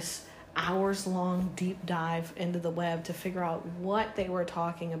on this hours-long deep dive into the web to figure out what they were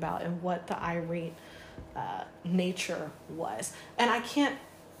talking about and what the irate nature was. And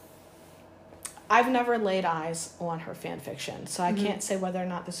I've never laid eyes on her fan fiction, so I can't say whether or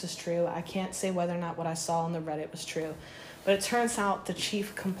not this is true. I can't say whether or not what I saw on the Reddit was true. But it turns out the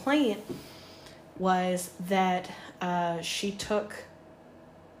chief complaint was that she took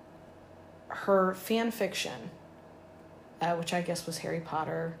her fan fiction, which I guess was Harry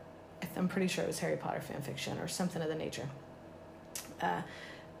Potter. I'm pretty sure it was Harry Potter fan fiction or something of the nature.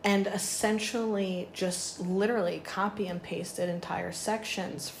 And essentially just literally copy and pasted entire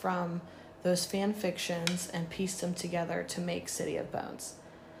sections from those fan fictions and pieced them together to make City of Bones.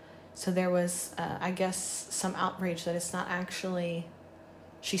 So there was, I guess, some outrage that it's not actually,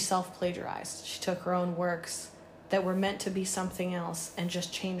 she self-plagiarized. She took her own works that were meant to be something else and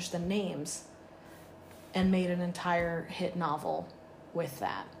just changed the names and made an entire hit novel with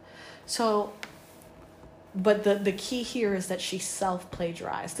that. So, but the key here is that she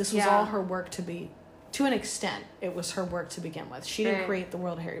self-plagiarized. This was all her work to an extent, it was her work to begin with. She didn't create the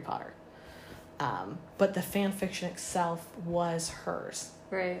world of Harry Potter. But the fan fiction itself was hers.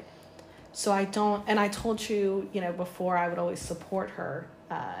 Right. So I told you, before I would always support her,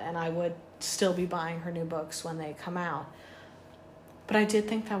 and I would still be buying her new books when they come out. But I did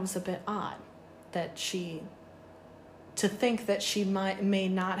think that was a bit odd that she may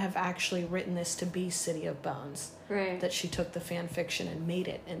not have actually written this to be City of Bones. Right. That she took the fan fiction and made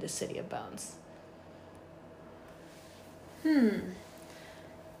it into City of Bones.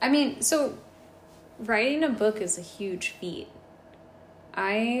 I mean, so writing a book is a huge feat.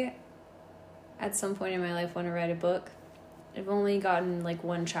 I, at some point in my life, want to write a book. I've only gotten like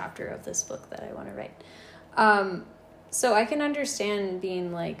one chapter of this book that I want to write. So I can understand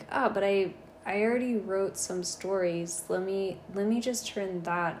being like, but I already wrote some stories. Let me just turn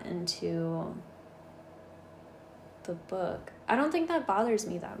that into the book. I don't think that bothers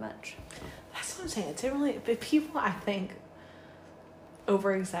me that much. That's what I'm saying. It's really, but people, I think,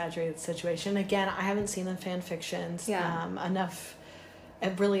 over-exaggerated the situation. Again, I haven't seen the fan fictions enough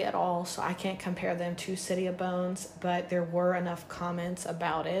really at all, so I can't compare them to City of Bones, but there were enough comments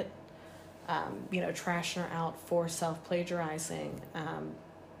about it, trashing her out for self-plagiarizing.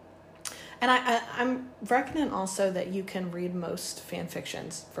 And I'm reckoning also that you can read most fan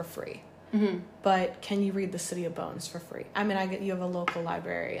fictions for free. Mm-hmm. But can you read the City of Bones for free? I mean, you have a local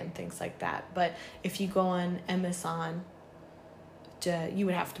library and things like that, but if you go on Amazon, you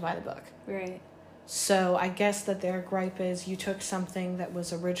would have to buy the book. Right. So I guess that their gripe is you took something that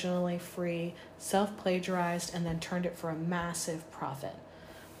was originally free, self-plagiarized, and then turned it for a massive profit.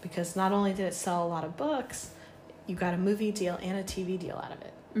 Because not only did it sell a lot of books, you got a movie deal and a TV deal out of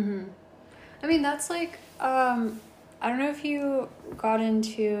it. Mm-hmm. I mean, that's like, I don't know if you got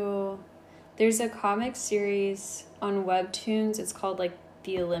into, there's a comic series on Webtoons. It's called like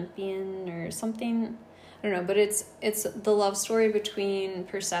The Olympian or something. I don't know, but it's the love story between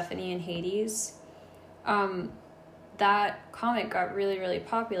Persephone and Hades. That comic got really, really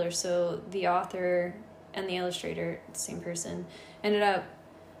popular. So the author and the illustrator, the same person, ended up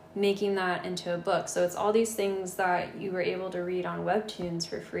making that into a book. So it's all these things that you were able to read on Webtoons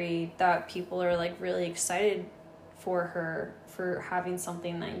for free that people are like really excited for her for having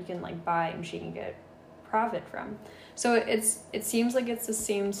something that you can like buy and she can get profit from. So it seems like it's the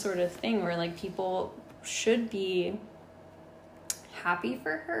same sort of thing where like people should be happy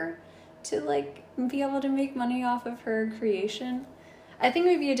for her to like be able to make money off of her creation. I think it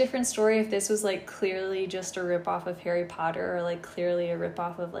would be a different story if this was like clearly just a ripoff of Harry Potter or like clearly a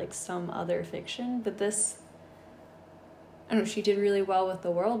ripoff of like some other fiction. But this, I don't know, she did really well with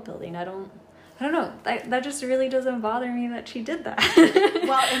the world building. I don't know. That just really doesn't bother me that she did that.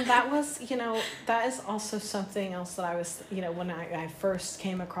 Well, and that was, that is also something else that I was, when I first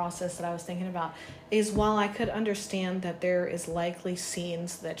came across this that I was thinking about, is while I could understand that there is likely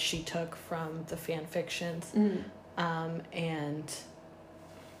scenes that she took from the fan fictions and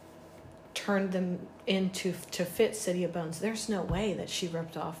turned them into to fit City of Bones. There's no way that she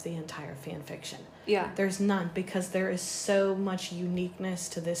ripped off the entire fan fiction. Yeah. There's none, because there is so much uniqueness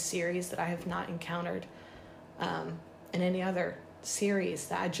to this series that I have not encountered in any other series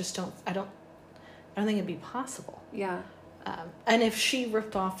that I don't think it'd be possible. Yeah. And if she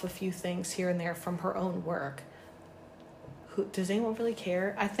ripped off a few things here and there from her own work, does anyone really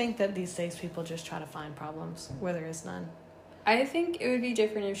care? I think that these days people just try to find problems where there is none. I think it would be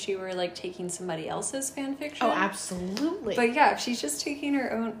different if she were, like, taking somebody else's fan fiction. Oh, absolutely. But yeah, if she's just taking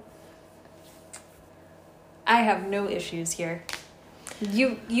her own... I have no issues here.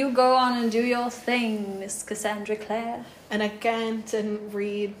 You go on and do your thing, Miss Cassandra Clare. And again, didn't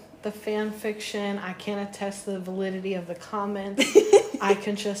read the fan fiction. I can't attest to the validity of the comments. I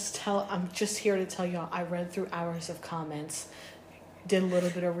can just tell, I'm just here to tell y'all, I read through hours of comments, did a little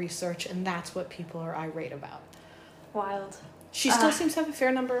bit of research, and that's what people are irate about. Wild. She still seems to have a fair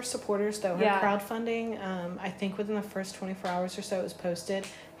number of supporters, though. Her Yeah. crowdfunding, I think within the first 24 hours or so it was posted,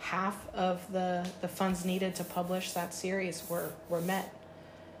 half of the funds needed to publish that series were met.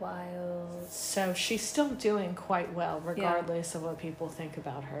 Wild. So she's still doing quite well, regardless of what people think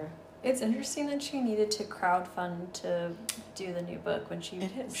about her. It's interesting that she needed to crowdfund to do the new book when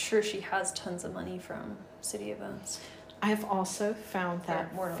I'm sure she has tons of money from City of Bones. I have also found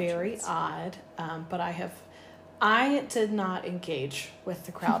that Mortal very Instruments. odd, but I did not engage with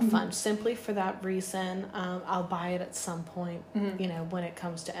the crowdfund simply for that reason. I'll buy it at some point, when it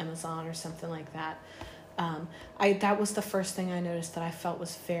comes to Amazon or something like that. That was the first thing I noticed that I felt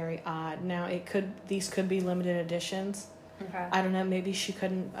was very odd. Now these could be limited editions. Okay. I don't know. Maybe she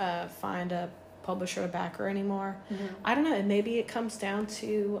couldn't find a publisher or backer anymore. Mm-hmm. I don't know. And maybe it comes down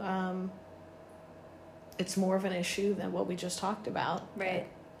to it's more of an issue than what we just talked about. Right.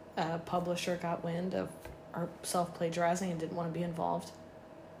 A publisher got wind of our self-plagiarizing and didn't want to be involved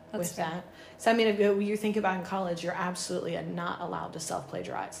with fair. that. So, I mean, if you think about in college, you're absolutely not allowed to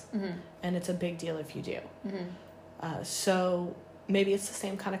self-plagiarize. Mm-hmm. And it's a big deal if you do. Mm-hmm. So maybe it's the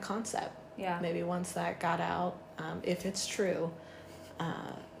same kind of concept. Yeah. Maybe once that got out, if it's true,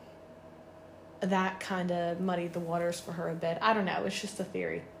 that kind of muddied the waters for her a bit. I don't know. It's just a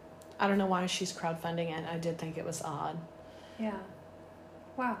theory. I don't know why she's crowdfunding it. I did think it was odd. Yeah.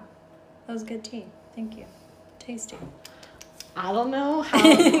 Wow. That was good tea. Thank you. Tasty. I don't know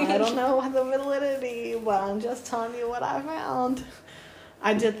the validity, but I'm just telling you what I found.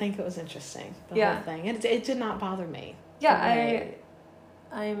 I did think it was interesting, the whole thing. It did not bother me. Yeah,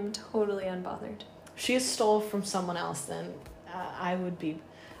 I'm totally unbothered. If she stole from someone else, then I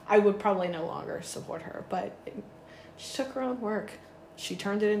would probably no longer support her. But she took her own work. She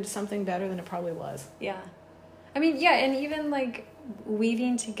turned it into something better than it probably was. Yeah. I mean, yeah, and even, like,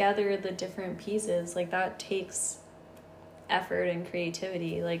 weaving together the different pieces, like, that takes effort and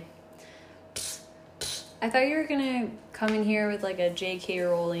creativity. Like, I thought you were gonna come in here with, like, a J.K.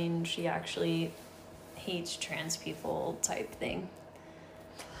 Rowling, she actually hates trans people type thing.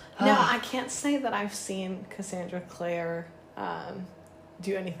 No, I can't say that I've seen Cassandra Clare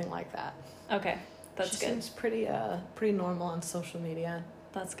do anything like that. Okay, that's good. She seems pretty normal on social media.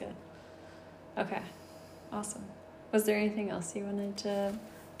 That's good. Okay, awesome. Was there anything else you wanted to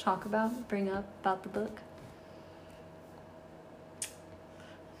bring up about the book?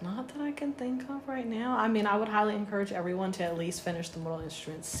 Not that I can think of right now. I mean, I would highly encourage everyone to at least finish the Mortal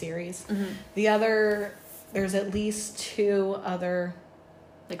Instruments series. Mm-hmm. There's at least 2 other...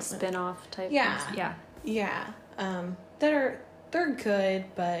 Like spin-off type Yeah. things? Yeah. They're good,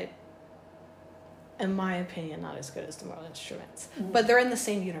 but in my opinion, not as good as the Mortal Instruments. Mm-hmm. But they're in the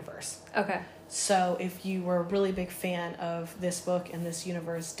same universe. Okay. So if you were a really big fan of this book and this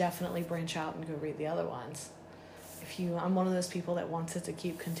universe, definitely branch out and go read the other ones. I'm one of those people that wants it to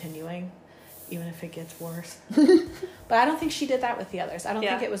keep continuing, even if it gets worse. But I don't think she did that with the others. I don't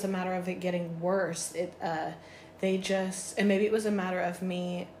think it was a matter of it getting worse. And maybe it was a matter of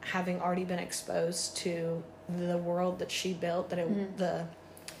me having already been exposed to the world that she built,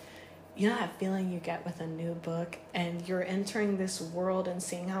 you know that feeling you get with a new book and you're entering this world and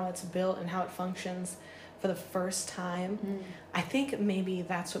seeing how it's built and how it functions for the first time. I think maybe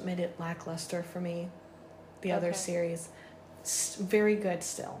that's what made it lackluster for me. The other series, very good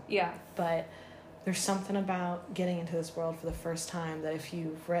still. Yeah. But there's something about getting into this world for the first time that if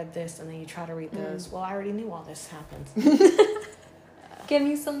you've read this and then you try to read those, well, I already knew all this happens. Give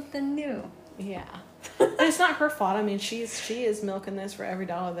me something new. Yeah. And it's not her fault. I mean, she is milking this for every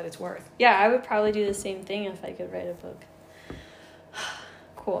dollar that it's worth. Yeah, I would probably do the same thing if I could write a book.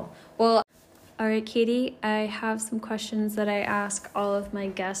 Cool. Well, all right, Katie, I have some questions that I ask all of my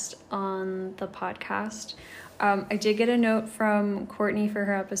guests on the podcast. I did get a note from Courtney for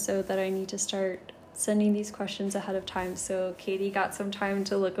her episode that I need to start sending these questions ahead of time. So Katie got some time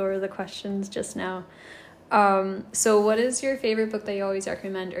to look over the questions just now. So what is your favorite book that you always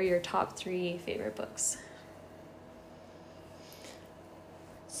recommend, or your top 3 favorite books?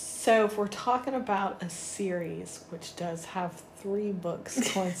 So if we're talking about a series, which does have 3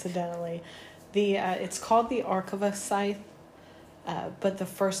 books, coincidentally, it's called The Ark of a Scythe, but the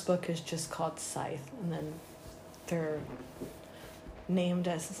first book is just called Scythe, and then they're named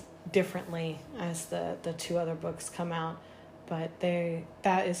as differently as the 2 other books come out. But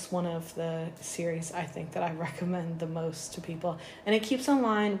that is one of the series I think that I recommend the most to people, and it keeps in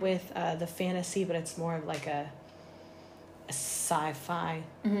line with the fantasy, but it's more of like a sci-fi,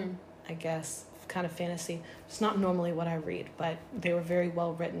 I guess, kind of fantasy. It's not normally what I read, but they were very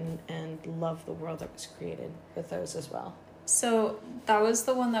well written, and love the world that was created with those as well. So that was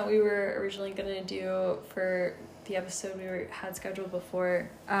the one that we were originally going to do for the episode had scheduled before.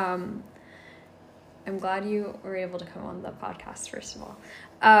 I'm glad you were able to come on the podcast, first of all.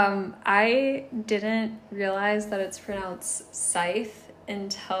 I didn't realize that it's pronounced Scythe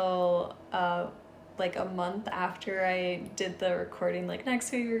until like a month after I did the recording. Like,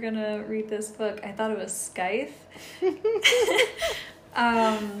 next week we're going to read this book. I thought it was Scythe.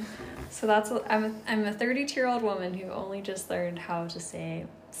 So I'm a 32-year-old woman who only just learned how to say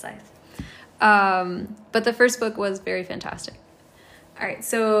Scythe. But the first book was very fantastic. All right,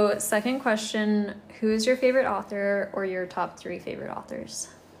 so second question, who's your favorite author, or your top 3 favorite authors?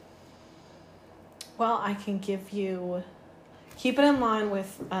 Well, I can keep it in line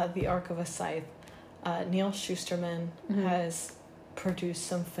with The Ark of a Scythe. Neil Shusterman has produced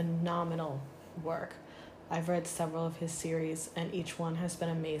some phenomenal work. I've read several of his series, and each one has been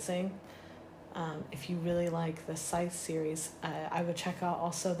amazing. If you really like the Scythe series, I would check out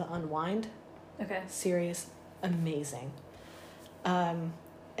also the Unwind series. Amazing.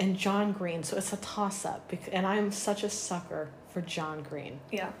 And John Green, so it's a toss-up, and I'm such a sucker for John Green.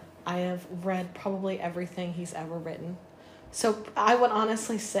 Yeah. I have read probably everything he's ever written. So I would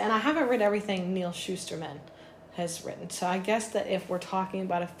honestly say, and I haven't read everything Neil Shusterman has written, so I guess that if we're talking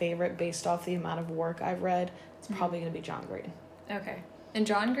about a favorite based off the amount of work I've read, it's probably going to be John Green. Okay. And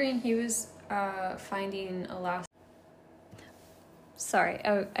John Green, he was finding Alaska. Sorry,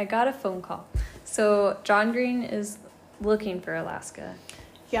 I got a phone call. So John Green is looking for Alaska.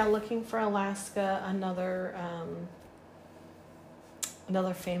 Yeah, looking for Alaska. Another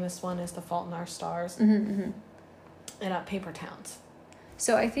famous one is The Fault in Our Stars. And Paper Towns.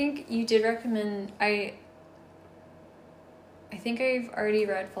 So I think you did recommend, I think I've already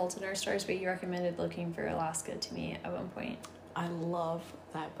read Fault in Our Stars, but you recommended Looking for Alaska to me at one point. I love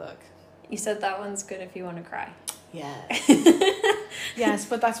that book. You said that one's good if you want to cry. Yes. Yes,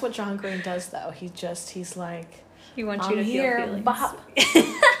 but that's what John Green does, though. He's like, he wants you to feel feelings. Bop.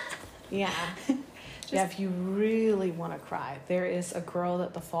 Yeah. Yeah, if you really want to cry, there is a girl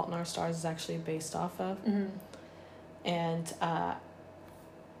that The Fault in Our Stars is actually based off of. And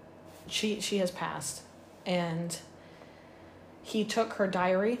she has passed. And he took her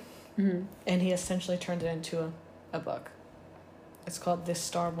diary and he essentially turned it into a book. It's called This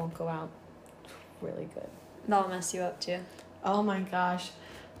Star Won't Go Out. Really good. That'll mess you up too. Oh my gosh.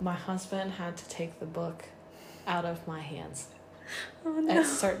 My husband had to take the book out of my hands at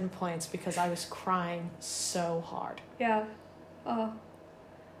certain points because I was crying so hard. Yeah. Oh.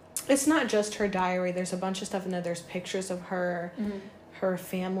 It's not just her diary. There's a bunch of stuff in there. There's pictures of her. Her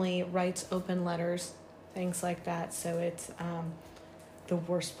family writes open letters, things like that. So it's the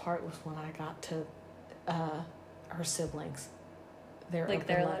worst part was when I got to her siblings. Their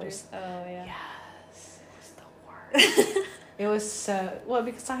letters. Oh, yeah. Yes. It was the worst. It was so... Well,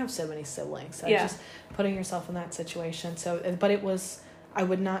 because I have so many siblings. So just putting yourself in that situation. So, but it was... I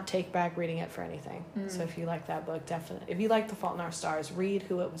would not take back reading it for anything. So if you like that book, definitely... If you like The Fault in Our Stars, read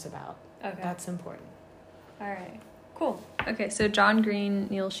who it was about. Okay. That's important. All right. Cool. Okay, so John Green,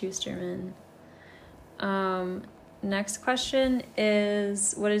 Neil Shusterman. Next question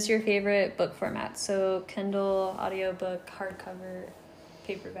is, what is your favorite book format? So Kindle, audiobook, hardcover,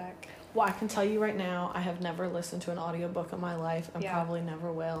 paperback. Well, I can tell you right now, I have never listened to an audiobook in my life and probably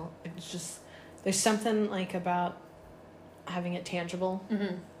never will. It's just, there's something like about having it tangible.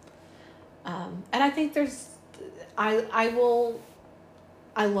 And I think I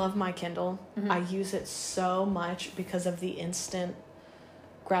love my Kindle. I use it so much because of the instant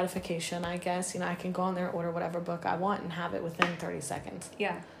gratification, I guess. I can go on there and order whatever book I want and have it within 30 seconds.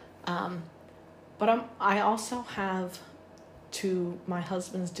 Yeah. But I also have, to my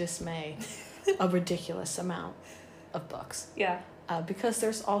husband's dismay, a ridiculous amount of books. Yeah. because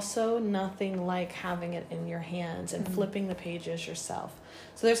there's also nothing like having it in your hands and flipping the pages yourself.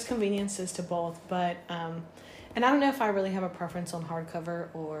 So there's conveniences to both, but and I don't know if I really have a preference on hardcover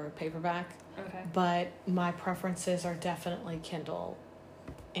or paperback. Okay. But my preferences are definitely Kindle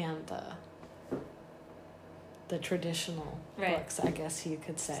and the traditional books, I guess you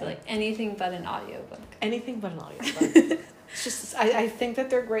could say. So like anything but an audiobook. Anything but an audiobook. It's just I think that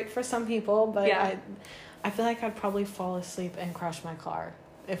they're great for some people, but I feel like I'd probably fall asleep and crash my car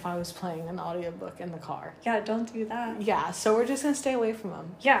if I was playing an audiobook in the car. Yeah, don't do that. Yeah, so we're just going to stay away from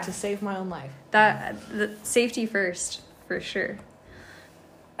them. Yeah. To save my own life. The safety first, for sure.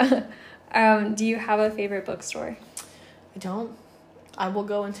 Do you have a favorite bookstore? I don't. I will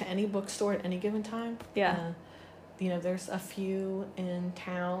go into any bookstore at any given time. Yeah. There's a few in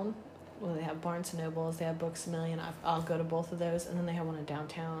town. Well, they have Barnes & Nobles, they have Books A Million. I'll go to both of those, and then they have one in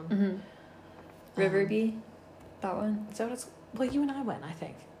downtown. Mm-hmm. Riverby? That one? Is that what it's... Well, you and I went, I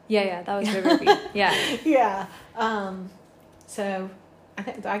think. Yeah, that was Riverby. Yeah. Yeah. So I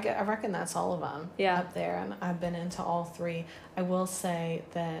think I reckon that's all of them up there, and I've been into all three. I will say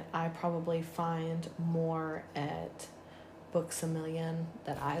that I probably find more at Books A Million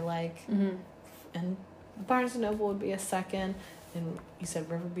that I like, and Barnes & Noble would be a second, and you said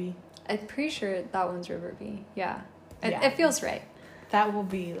Riverby? I'm pretty sure that one's Riverby. Yeah. It feels right. That will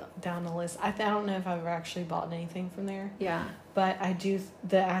be down the list. I don't know if I've ever actually bought anything from there. Yeah. But I do,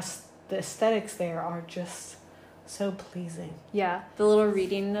 the aesthetics there are just so pleasing. Yeah. The little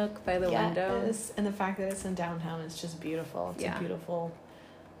reading nook by the window. Yes. And the fact that it's in downtown is just beautiful. It's a beautiful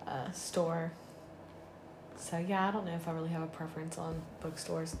store. So yeah, I don't know if I really have a preference on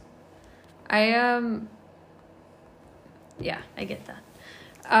bookstores. Yeah, I get that.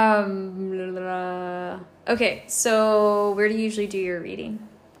 Okay, so where do you usually do your reading?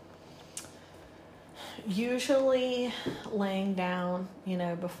 Usually laying down,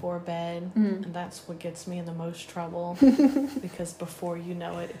 before bed. And that's what gets me in the most trouble. Because before you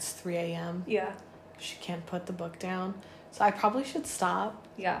know it, it's 3 a.m. Yeah. She can't put the book down. So I probably should stop.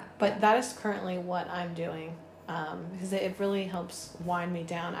 Yeah. But that is currently what I'm doing. Because it really helps wind me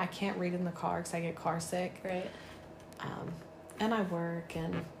down. I can't read in the car because I get car sick. Right. And I work,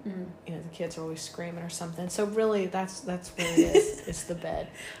 and the kids are always screaming or something. So really, that's what it is. It's the bed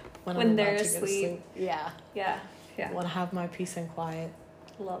when they're asleep. Yeah. Yeah. I want to have my peace and quiet.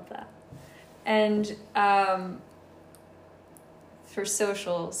 Love that. And for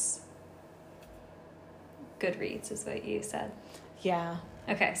socials, Goodreads is what you said. Yeah.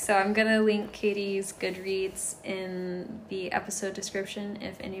 Okay, so I'm going to link Katie's Goodreads in the episode description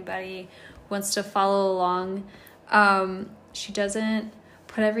if anybody wants to follow along. She doesn't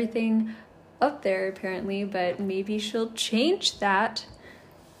put everything up there apparently, but maybe she'll change that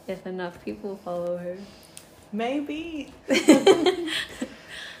if enough people follow her. Maybe. All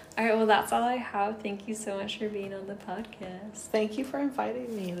right, well, that's all I have. Thank you so much for being on the podcast. Thank you for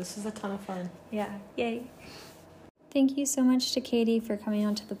inviting me. This was a ton of fun. Yeah, yay. Thank you so much to Katie for coming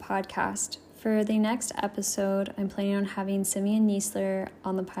onto the podcast. For the next episode, I'm planning on having Simeon Niesler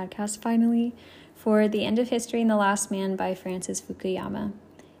on the podcast finally for The End of History and the Last Man by Francis Fukuyama.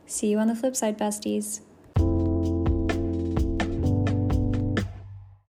 See you on the flip side, besties.